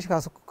kon ka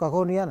kishka ka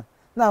ko niana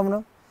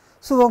namno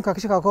subo ka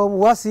kishka ko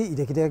wasi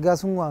ide kide ga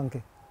sunwa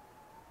anke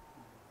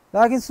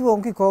lakin subo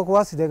onki ko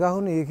wasi de ga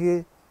huni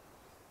ki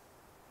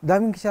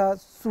damin kisha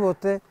subo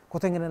te ko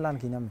tengene lan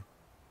kiname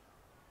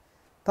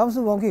tam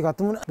subo onki ka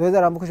tum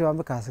 2000 ko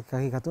shamba ka ka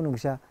ki katunu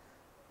kisha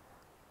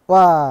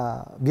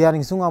wa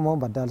biaring sunga mo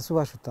badal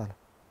suba shutala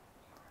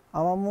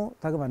amamu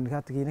tagaman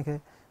ka tikine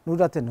ke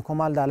nudaten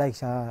komal dalai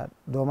kisha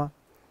doma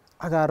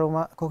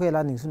agaroma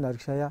kokela ning sundar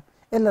kishaya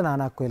ella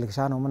nana kwel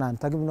kishano manan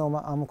tagibno ma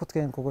am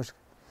kutken kokosh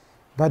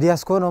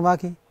badias kono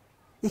maki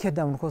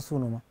ikedam ko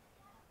sunoma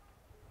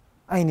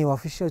aini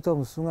wafisho to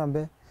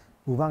musungambe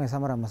ubang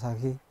samara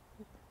masaki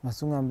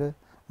masungambe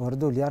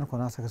ordo lian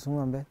kona saka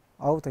sungambe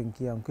au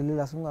tanki am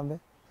kilila sungambe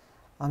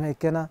ame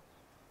kena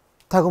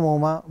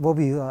tagmoma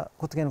bobi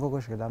kutken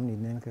kokosh kedam ni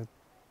nen ke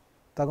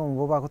tagom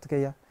boba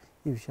kutkeya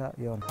ibsha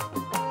yon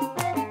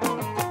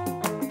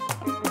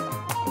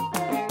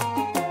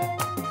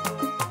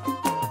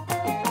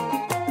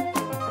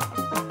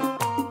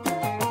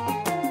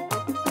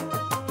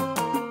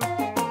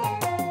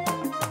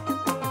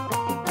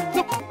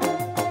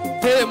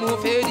femu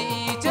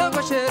feri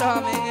jaba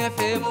sherame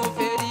femu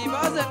feri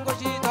bazen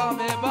koshita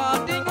me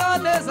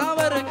bandingale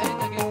zawar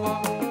kaitagemo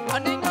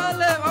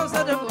andingale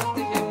ausada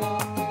kotikemo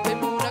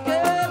femu rake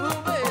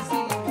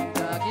bubesi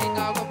ragi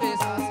ngago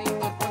besasi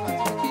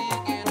torpakatuki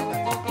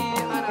genakatuki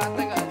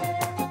anatagale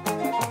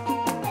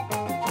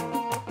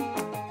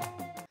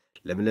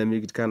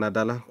lemlemi gidkan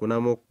adala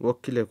kunamo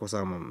wakile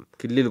kosamam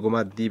kilil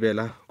goma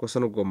dibela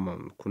kosano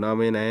gomam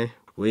kuname nae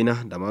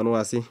wina damanu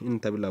wasi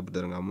intabila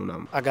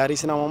budarngamunam agari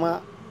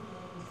sinamama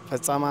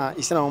ፈጻማ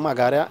ኢስናውማ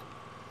ጋሪያ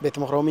ቤት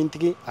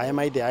መክሮሚንትጊ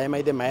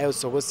አይማይደ ማየው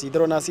ሶጎስ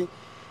ሲድሮናሲ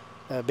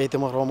ቤት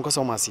መክሮም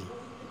ኮሶማሲ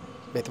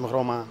ቤት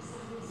መክሮማ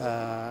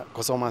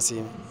ኮሶማሲ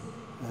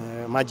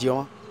ማጂዮ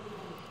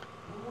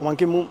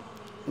ወንኪሙ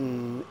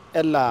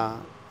ኤላ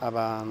አባ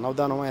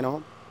ናውዳኖ ማይኖ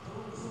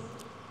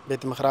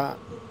ቤት መክራ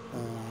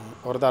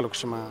ኦርዳሉ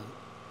ኩሽማ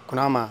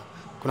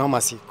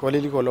ኩናማሲ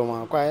ኮሊሊ ኮሎማ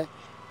ቋይ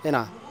ኤና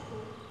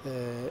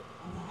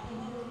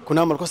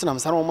ኩናማ ኮስና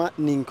መሳሮማ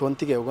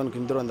ኒንኮንቲጌ ወገን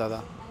ክንድሮ እንዳዳ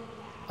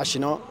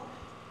ashino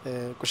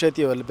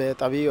kusheti walbe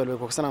tabi walbe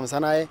koksana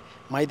masanae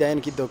maidaen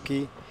kidoki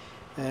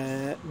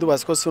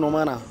dubas ko suno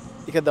mana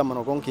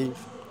ikadamano gonki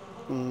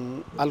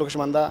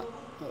alokshmanda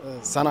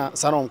sana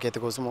sanom kete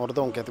ko sum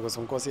ordon kete ko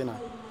sum ko sina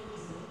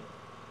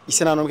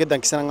isena nom ke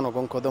dan kisana ngono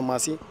gon kodo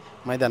masi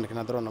maidan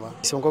kina drona ba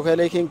ison ko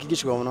kele ken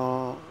kigish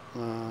gomno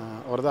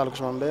ordal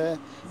kushmambe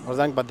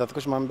ordang baddat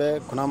kushmambe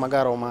kuna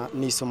magaro ma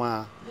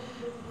nisuma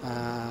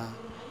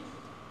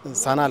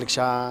sana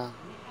liksha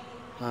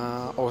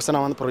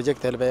osana man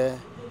project elbe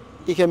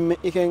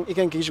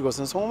iken kigish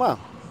gosen soma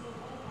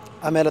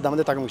amela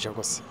damde takam kish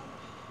gos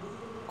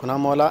kuna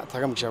mola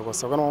takam kish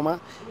gos gono ma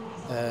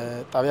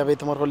tabia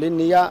beit morholin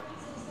niya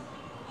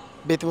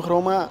beit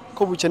mokhroma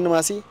ko buchen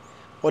masi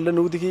ولا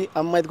نودكي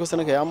أما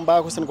يتقصنا كي أم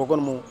باقصنا كوكون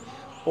مو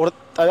ورد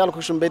طبيعة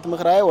الكوشن بيت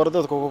مخراي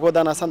وردت كوكو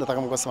دانا سند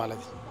تكمل قسم على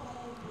دي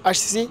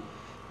أشسي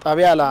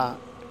طبيعة لا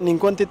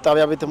نينكونتي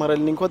طبيعة بيت مخراي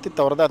نينكونتي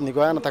توردات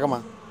نيكوا أنا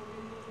تكمل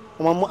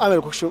وما مو أمل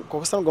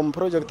كوكسنا قم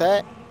بروجكت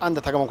تاعي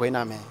عند تكمل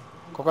كوينا مه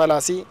كوكا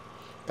لاسي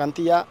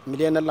كانتيا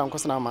مليون الله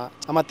كوسنا ما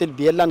أما تل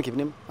بيلان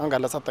كيبنيم أنا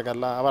قال سات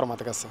قال أبار ما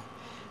تكسر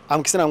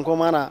أم كسنا أم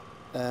كومانا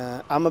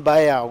أم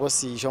بايا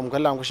وقصي شو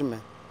مكلا أم كوشمه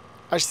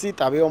أشسي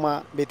طبيعة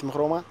ما بيت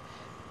مخروما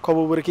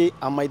كوبو بركي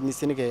أما يد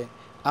نسينك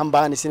أم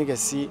با نسينك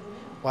سي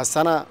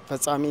وسنا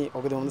فسامي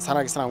أقدم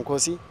سنا كسنا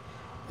أمكوسي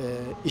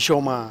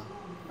إشوما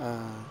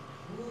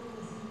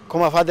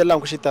كما فادر الله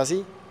أمكوشي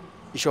تاسي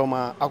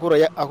إشوما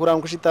أكورا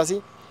أمكوشي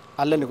تاسي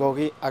الله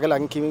نقولي أقل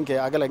أن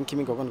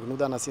كيمين كوكون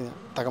كنودا ناسي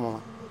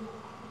تكمل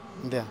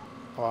ده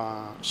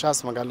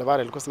وشاس ما قال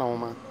لبار الكوسنا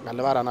وما قال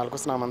لبار أنا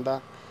الكوسنا من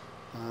ده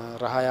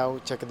رهايا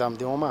وشك دام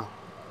ديوما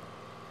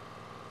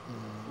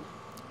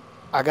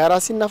agar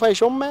asin nafai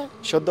shomme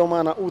shoddo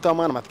mana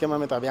utaman matkem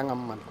ame tabiang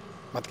amman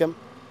matkem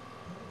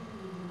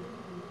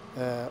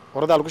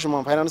orodal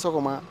kushma finance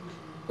ko ma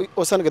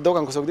osan ge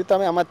dokan ko sogdi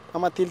tame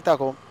ama tilta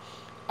ko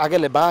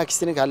agale ba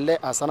kistini galle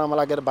asana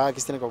mala agar ba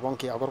kistini ko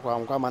gonki agor ko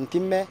am ko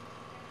mantimme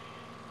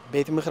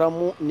beit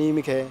mikhramu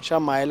nimike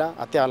shamaila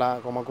atiala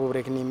ko ma ko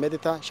brek nimme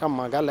dita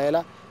shamma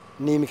galela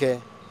nimike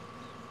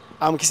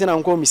am kisina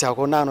ko misa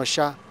ko nano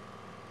sha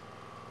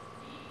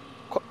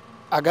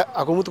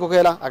aku mutu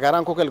kokela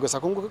agaran kokel go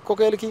sakun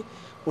kokel ki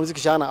unzi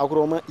kishana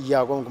akuroma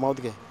iya go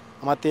ngmaudge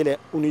amatele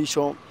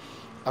unisho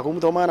aku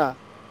mutu mana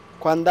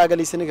kwanda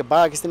gali sene ke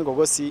ba kisene go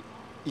gosi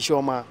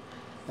ishoma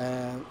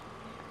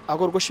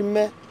akur go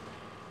shimme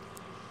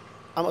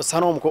am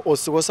sanom ko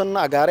osu go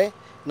sanna agare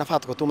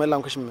nafat ko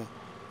tumelam ko shimme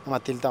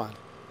amatil tamal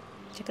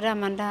shikra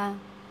manda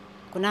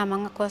kuna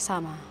manga ko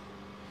sama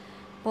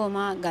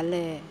boma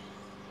galle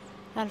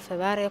alfe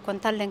bare kon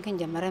tallen kin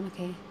jamare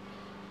meke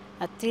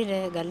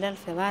atile galal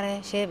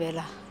febare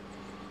shebela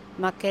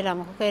makela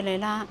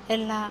makokelela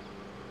ella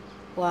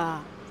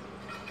wa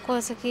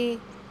kosaki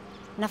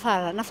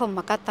nafam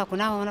makata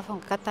kuna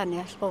nafam kata ni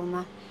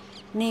ashkoma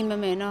ni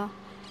memeno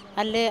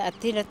alle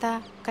atile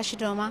ta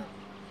kashidoma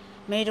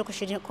meido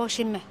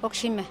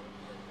koshime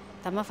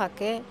tama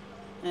fakke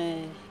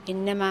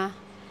innema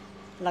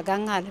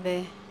laganga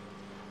albe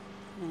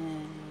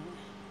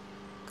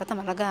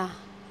katama laga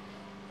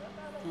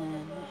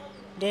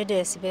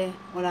dede sibe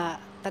wala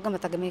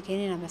tagame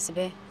kini na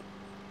masbe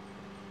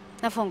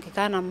nafon ki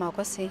kana ma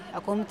kosi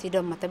akum ti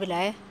dom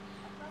matabilae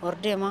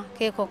ordema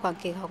ke ko kan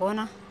ki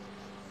hakona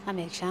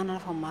ame kshana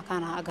nafon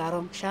makana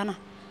agaro kshana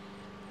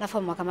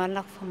nafon makamal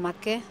nafon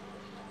makke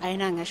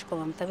aina ngashko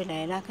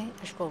matabilae lakin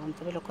ashko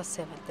matabilo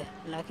kosse balte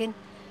lakin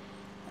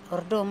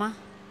ordoma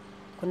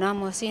kuna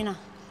mosina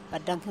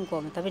badankin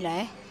ko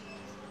matabilae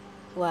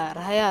wa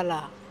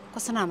rahayala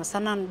kosana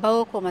masanan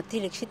bawo ko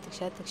matilik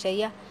shitik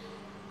shayya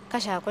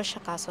kasha ko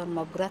shakason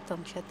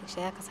maburatom shatik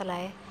shaya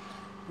kasalaye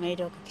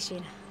maido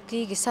kishina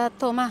ki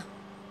gisato ma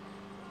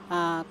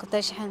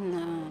kutashhan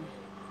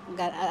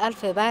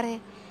alf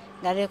bare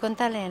gale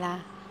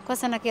kontalela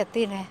kosana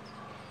kiatile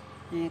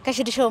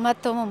kashi disho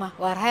matto mama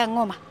warhaya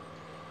ngoma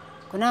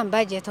kuna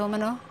mbaje to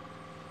mano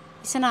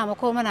isana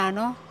mako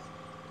manano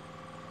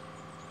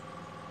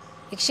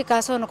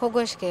ikshikaso no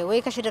kogoshke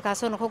way kashi de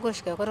kaso no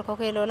kogoshke ko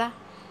kelola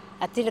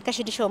atile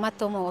kashi disho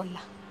matto mo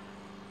wala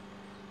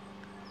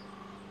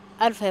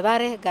ألف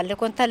باره قال لي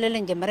كنت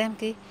لين جمرهم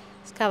كي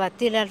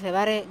سكابتيل ألف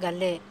باره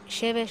قال لي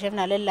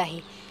شفنا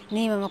لله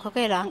نيم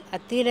مكوكيلا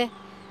أتيله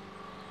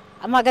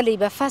أما قال لي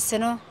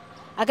بفاسنو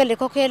أقول لي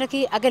كوكيلا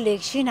كي أقول لي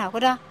شينا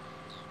كذا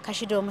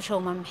كشدو مشو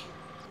مامي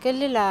كل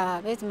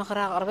لا بيت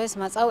مخرا قربيس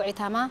ما تسوي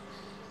تما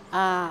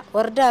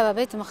وردا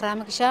بيت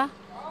مخرا مكشا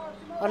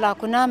ولا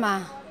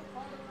kunama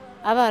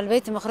أبا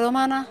البيت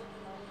مخرومانا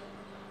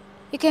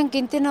يمكن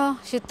كنتنو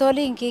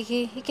شتولين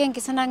كيكي يمكن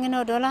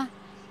كسنانينو دولا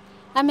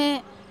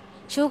أمي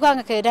شو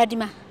كان كدادي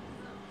ما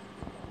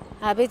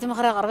بيت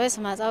مخرج قربيس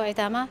ما أو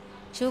عتامة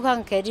شو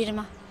كان كدادي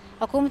ما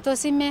أقوم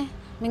توسمة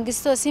من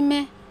قصة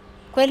سمة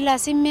كلها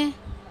سمة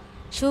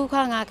شو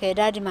كان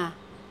كدادي ما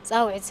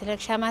أو عتسلك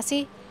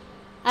شماسي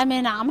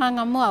أمين عمان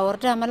عمو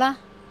أوردا ملا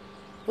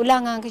ولا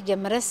عنك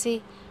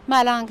جمرسي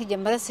ما لا عنك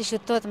جمرسي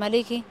شتوت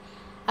ملكي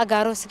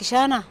أجاروس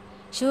كشانا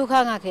شو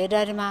كان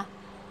كدادي ما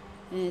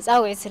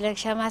أو عتسلك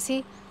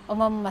شماسي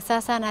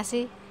مساسا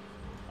ناسي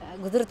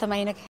قدرت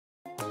ماينك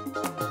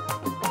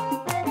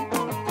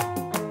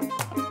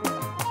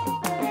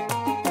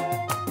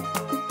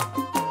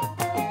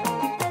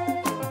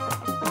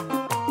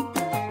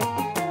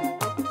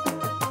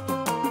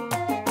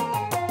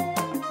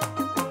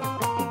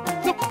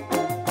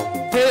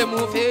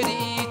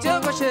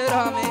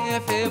koshirame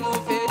femu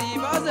feri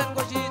bazen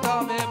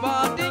koshitame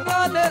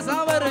bandingale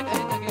sabar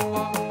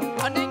kainagema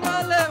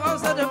andingale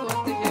ausada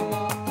kotikemo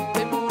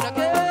femu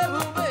nake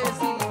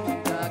bubesi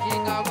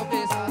daginga ko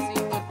besasi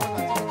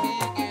tokati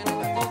gena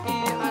katoki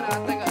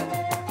anataga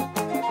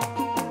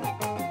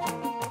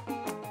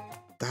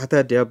تحت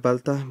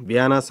ديابالتا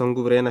بيانا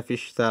سنغو برينا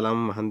فيش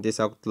سالام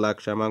مهندس اقتلاك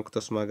شامان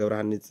كتسما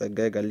قبرهن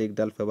نتسقى قاليك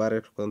دال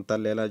فبارك كنت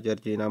الليلة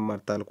جرجينا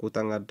مرتال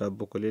كوتان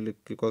قدبو كليل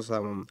كيكو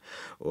سامم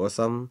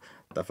وسام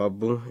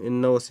تفبو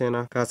إنه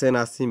وسينا كاسين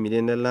اسي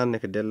ملين اللان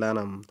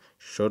نكدلانم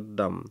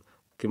شدام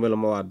كمل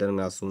موادر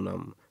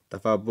ناسونم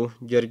تفبو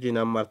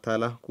جرجينا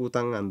مرتالا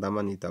كوتان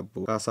عندما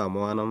نتبو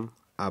كاساموانم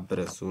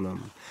عبرسونم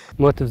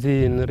موت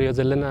بزي نريو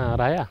زلنا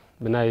رايا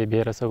بناي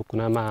بيرسو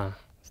كناما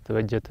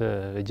استوجت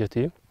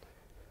جتيو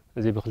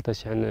زي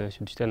بخلتش عن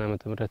شدشتنا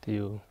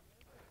متمرتيو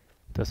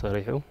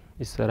تصريحو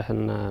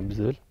يسرحنا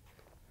بزول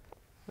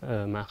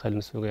مع خل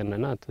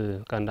مسوقنا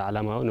كان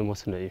علامه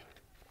ونموسنيو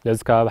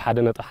لازكا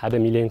بحدا نط 1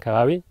 مليون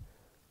كبابي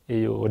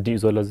يودي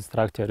زول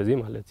ستراكشر زي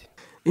مالتي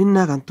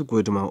إننا كنت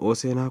قدما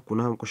أوسينا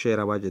كنام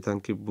كشيرا باجتان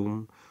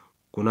كبوم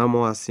كنام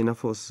واسينا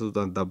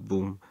فوسودان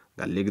دبوم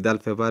قال لك دال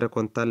فبارك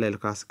كنت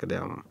للكاس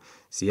كدام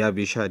سيا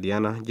بيشا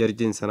ديانا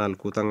جرجين سنة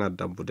الكوتان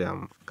الدبو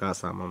ديام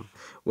كاسامم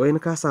وين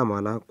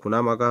كاسامالا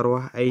كنام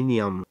أغاروا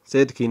أينيام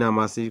سيد كينا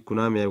ماسي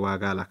كنام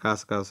يواغالا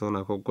كاس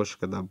كاسونا كوكوش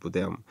كدبو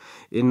ديام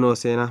إنو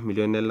سينا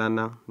مليون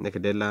لنا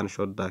نكدلان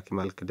شودا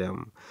كمال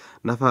كدام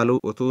نفالو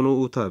وطونو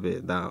أوتابي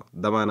دا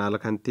دمانا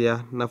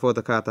لكنتيا نفو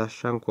دكاتا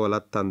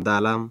شانكولا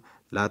تندالام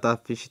لا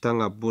تفيش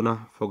تنغبونا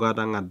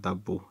فقادا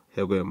الدبو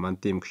هيغو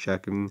منتيم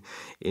كشاكم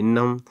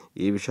إنم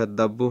يبشا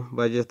الدبو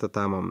باجة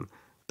تامم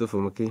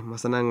تفهمكي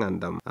مثلا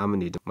عندم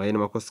أمنيد ما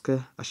ينمكوسك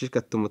أشيكة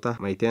تموتا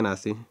ما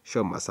يتناسي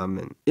شو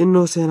مسامن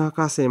إنو سينا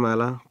كاسي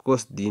مالا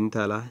كوس دين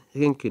تالا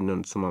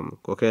يمكن سمام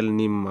كوكيل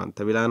نيم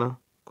تبلانا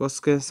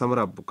كوسك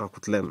سمرابو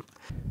كاكوتلم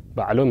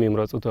بعلوم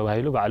يمرصو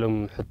تبايلو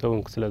بعلوم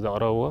حتى كسلا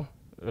زغراوه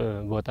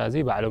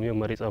بوتازي بعلوم يوم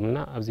مريض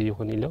أمنا أبزي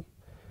يخوني لهم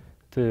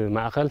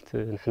ما أخلت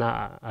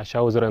نحنا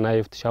أشاوزرنا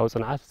يفتشاو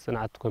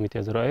صنعت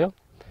كوميتي زرايا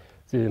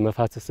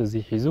مفاسس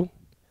زي حيزو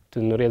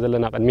تنوري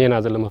زلنا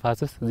قدمينا زل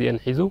مفاسس زي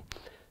انحيزو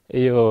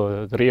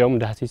ايو ريوم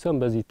دهسيسم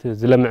بزي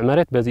زلمع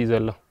مريت بزي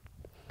زلو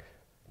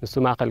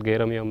نسو ما قال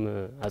غيرم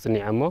يوم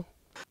اصني عمو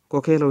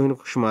كوكيلو هنا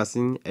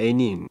كشماسين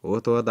اينين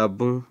وتو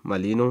دابو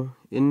مالينو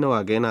انو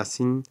واغينا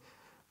سين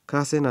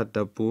كاسين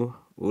الدبو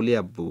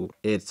وليابو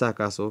إيدسا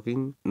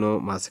كاسوكين نو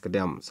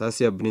ماسكدام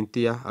ساسيا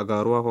بنتيا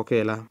أغاروا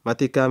كوكيلا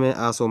ماتيكامي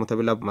آسو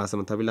متبلا ماسا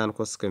متبلان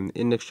كوسكن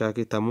إنك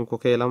شاكي تامو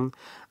كوكيلام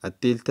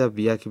التيلتا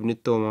بياكي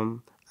بنتومم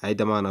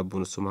عيدمان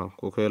أبون سوما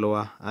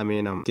كوكيلوا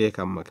أمينام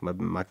كيكام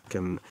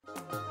مكم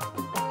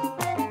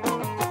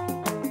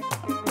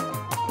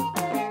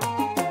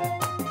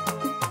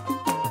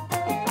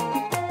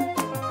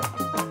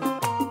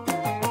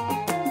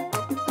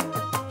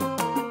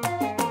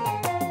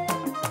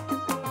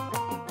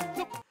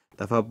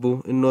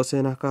تفبو إنه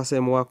سينا كاسي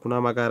موا كنا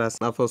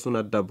مغارس نفسونا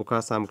الدبو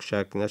كاسام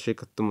كشاك نشي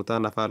كتموتا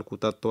نفال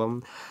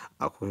كوتاتوام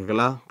أكو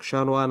كلا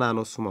كشانوا أنا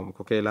نصمم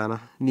كوكيلانا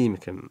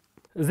نيمكن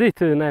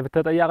زيت ناي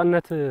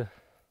بتطيقنت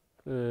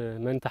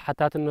من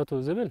تحتات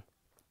النوتو زبل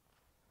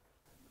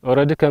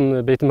أوريدي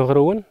كم بيت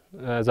مغرون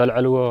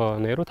زالعلو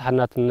نيرو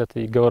تحنات النت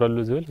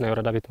يقورلو زبل ناي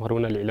وردا بيت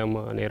مغرون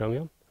العلم نيروم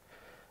يوم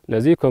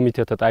نزي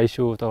كوميتي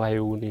تتعايشو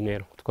توهيوني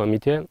نيرو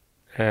كوميتي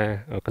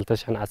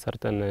كلتشحن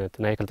عصرتن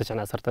تناي كلتشحن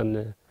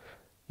عصرتن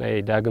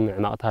ناي داغم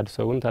عماقت هاد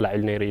سوون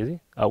تلعيل نيريزي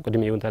او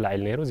قدمي يون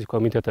تلعيل نيرو زي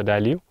كوميتي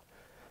تداليو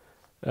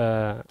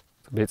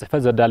بيصفت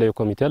زداليو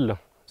كوميتي له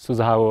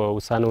سوزهاو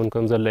وسانون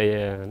كم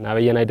زلي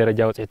نابيناي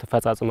درجه وصي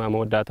تفاصاصما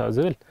موداتا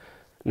زبل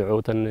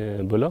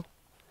نعوتن بلو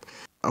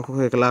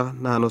أكو كلا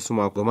نانو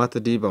سما قومات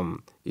ديبم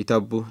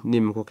يتابو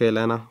نيم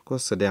كوكيلانا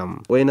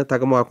كوسدام وين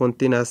تاغمو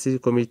كونتيناسي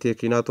كوميتي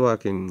كيناتو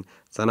اكن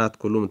سنات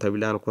كلهم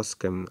تبلان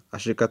كوسكم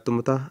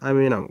اشيكاتمتا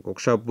امينام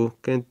كوكشابو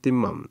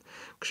كنتيمم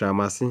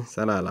كشاماسي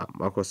سنالا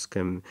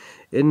ماكوسكم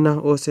ان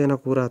اوسينا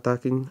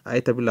كوراتاكن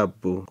اي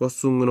تبلابو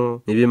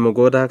كوسونغنو نيبي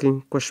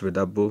مغوداكن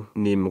كوشبدابو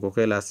نيم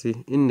كوكيلاسي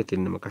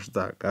انكن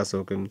مكشتا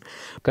كاسوكن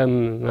كم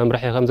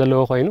ممرحي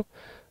خمزلو خوينو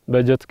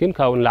بجتكن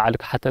كاون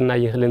لعلك حتى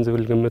نايخلن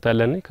زبل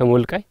غمتالني كم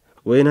ولقاي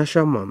وين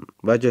شامم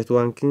باجت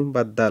وانكين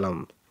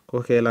بدالم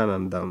كوكيلا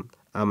نندم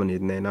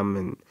امنيد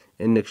نينامن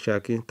انك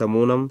شاكي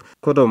تمونم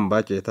كودم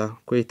باجتا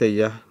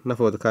كويتيا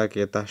نفود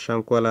كاكيتا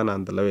شانكولا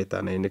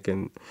نندلويتا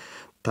نينكن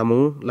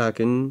تمو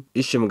لكن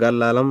إشم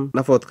قالالم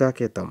نفود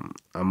كاكيتم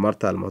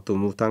أمرتال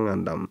متومو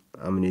تانغاندم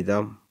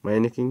أمنيدام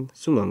ماينكين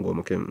سونغانغو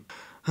مكين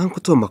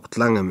هانكتو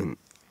مكتلانغ من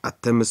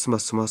أتمس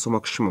مسماسو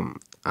مكشمم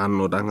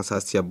أنو دانغ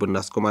ساسيا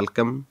بناسكو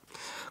مالكم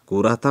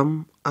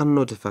كوراتم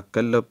أنو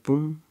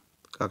دفكالبون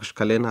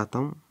كاكشكالين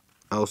هاتم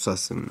أو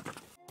ساسن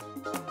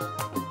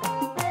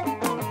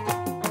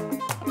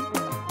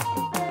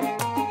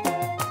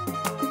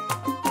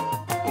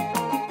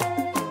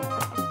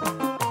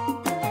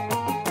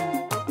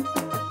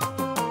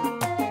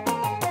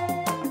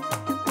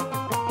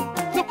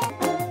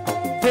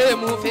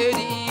فيمو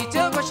فيري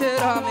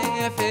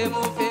جمشرامي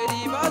فيمو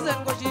فيري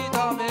بازن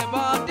كشيدامي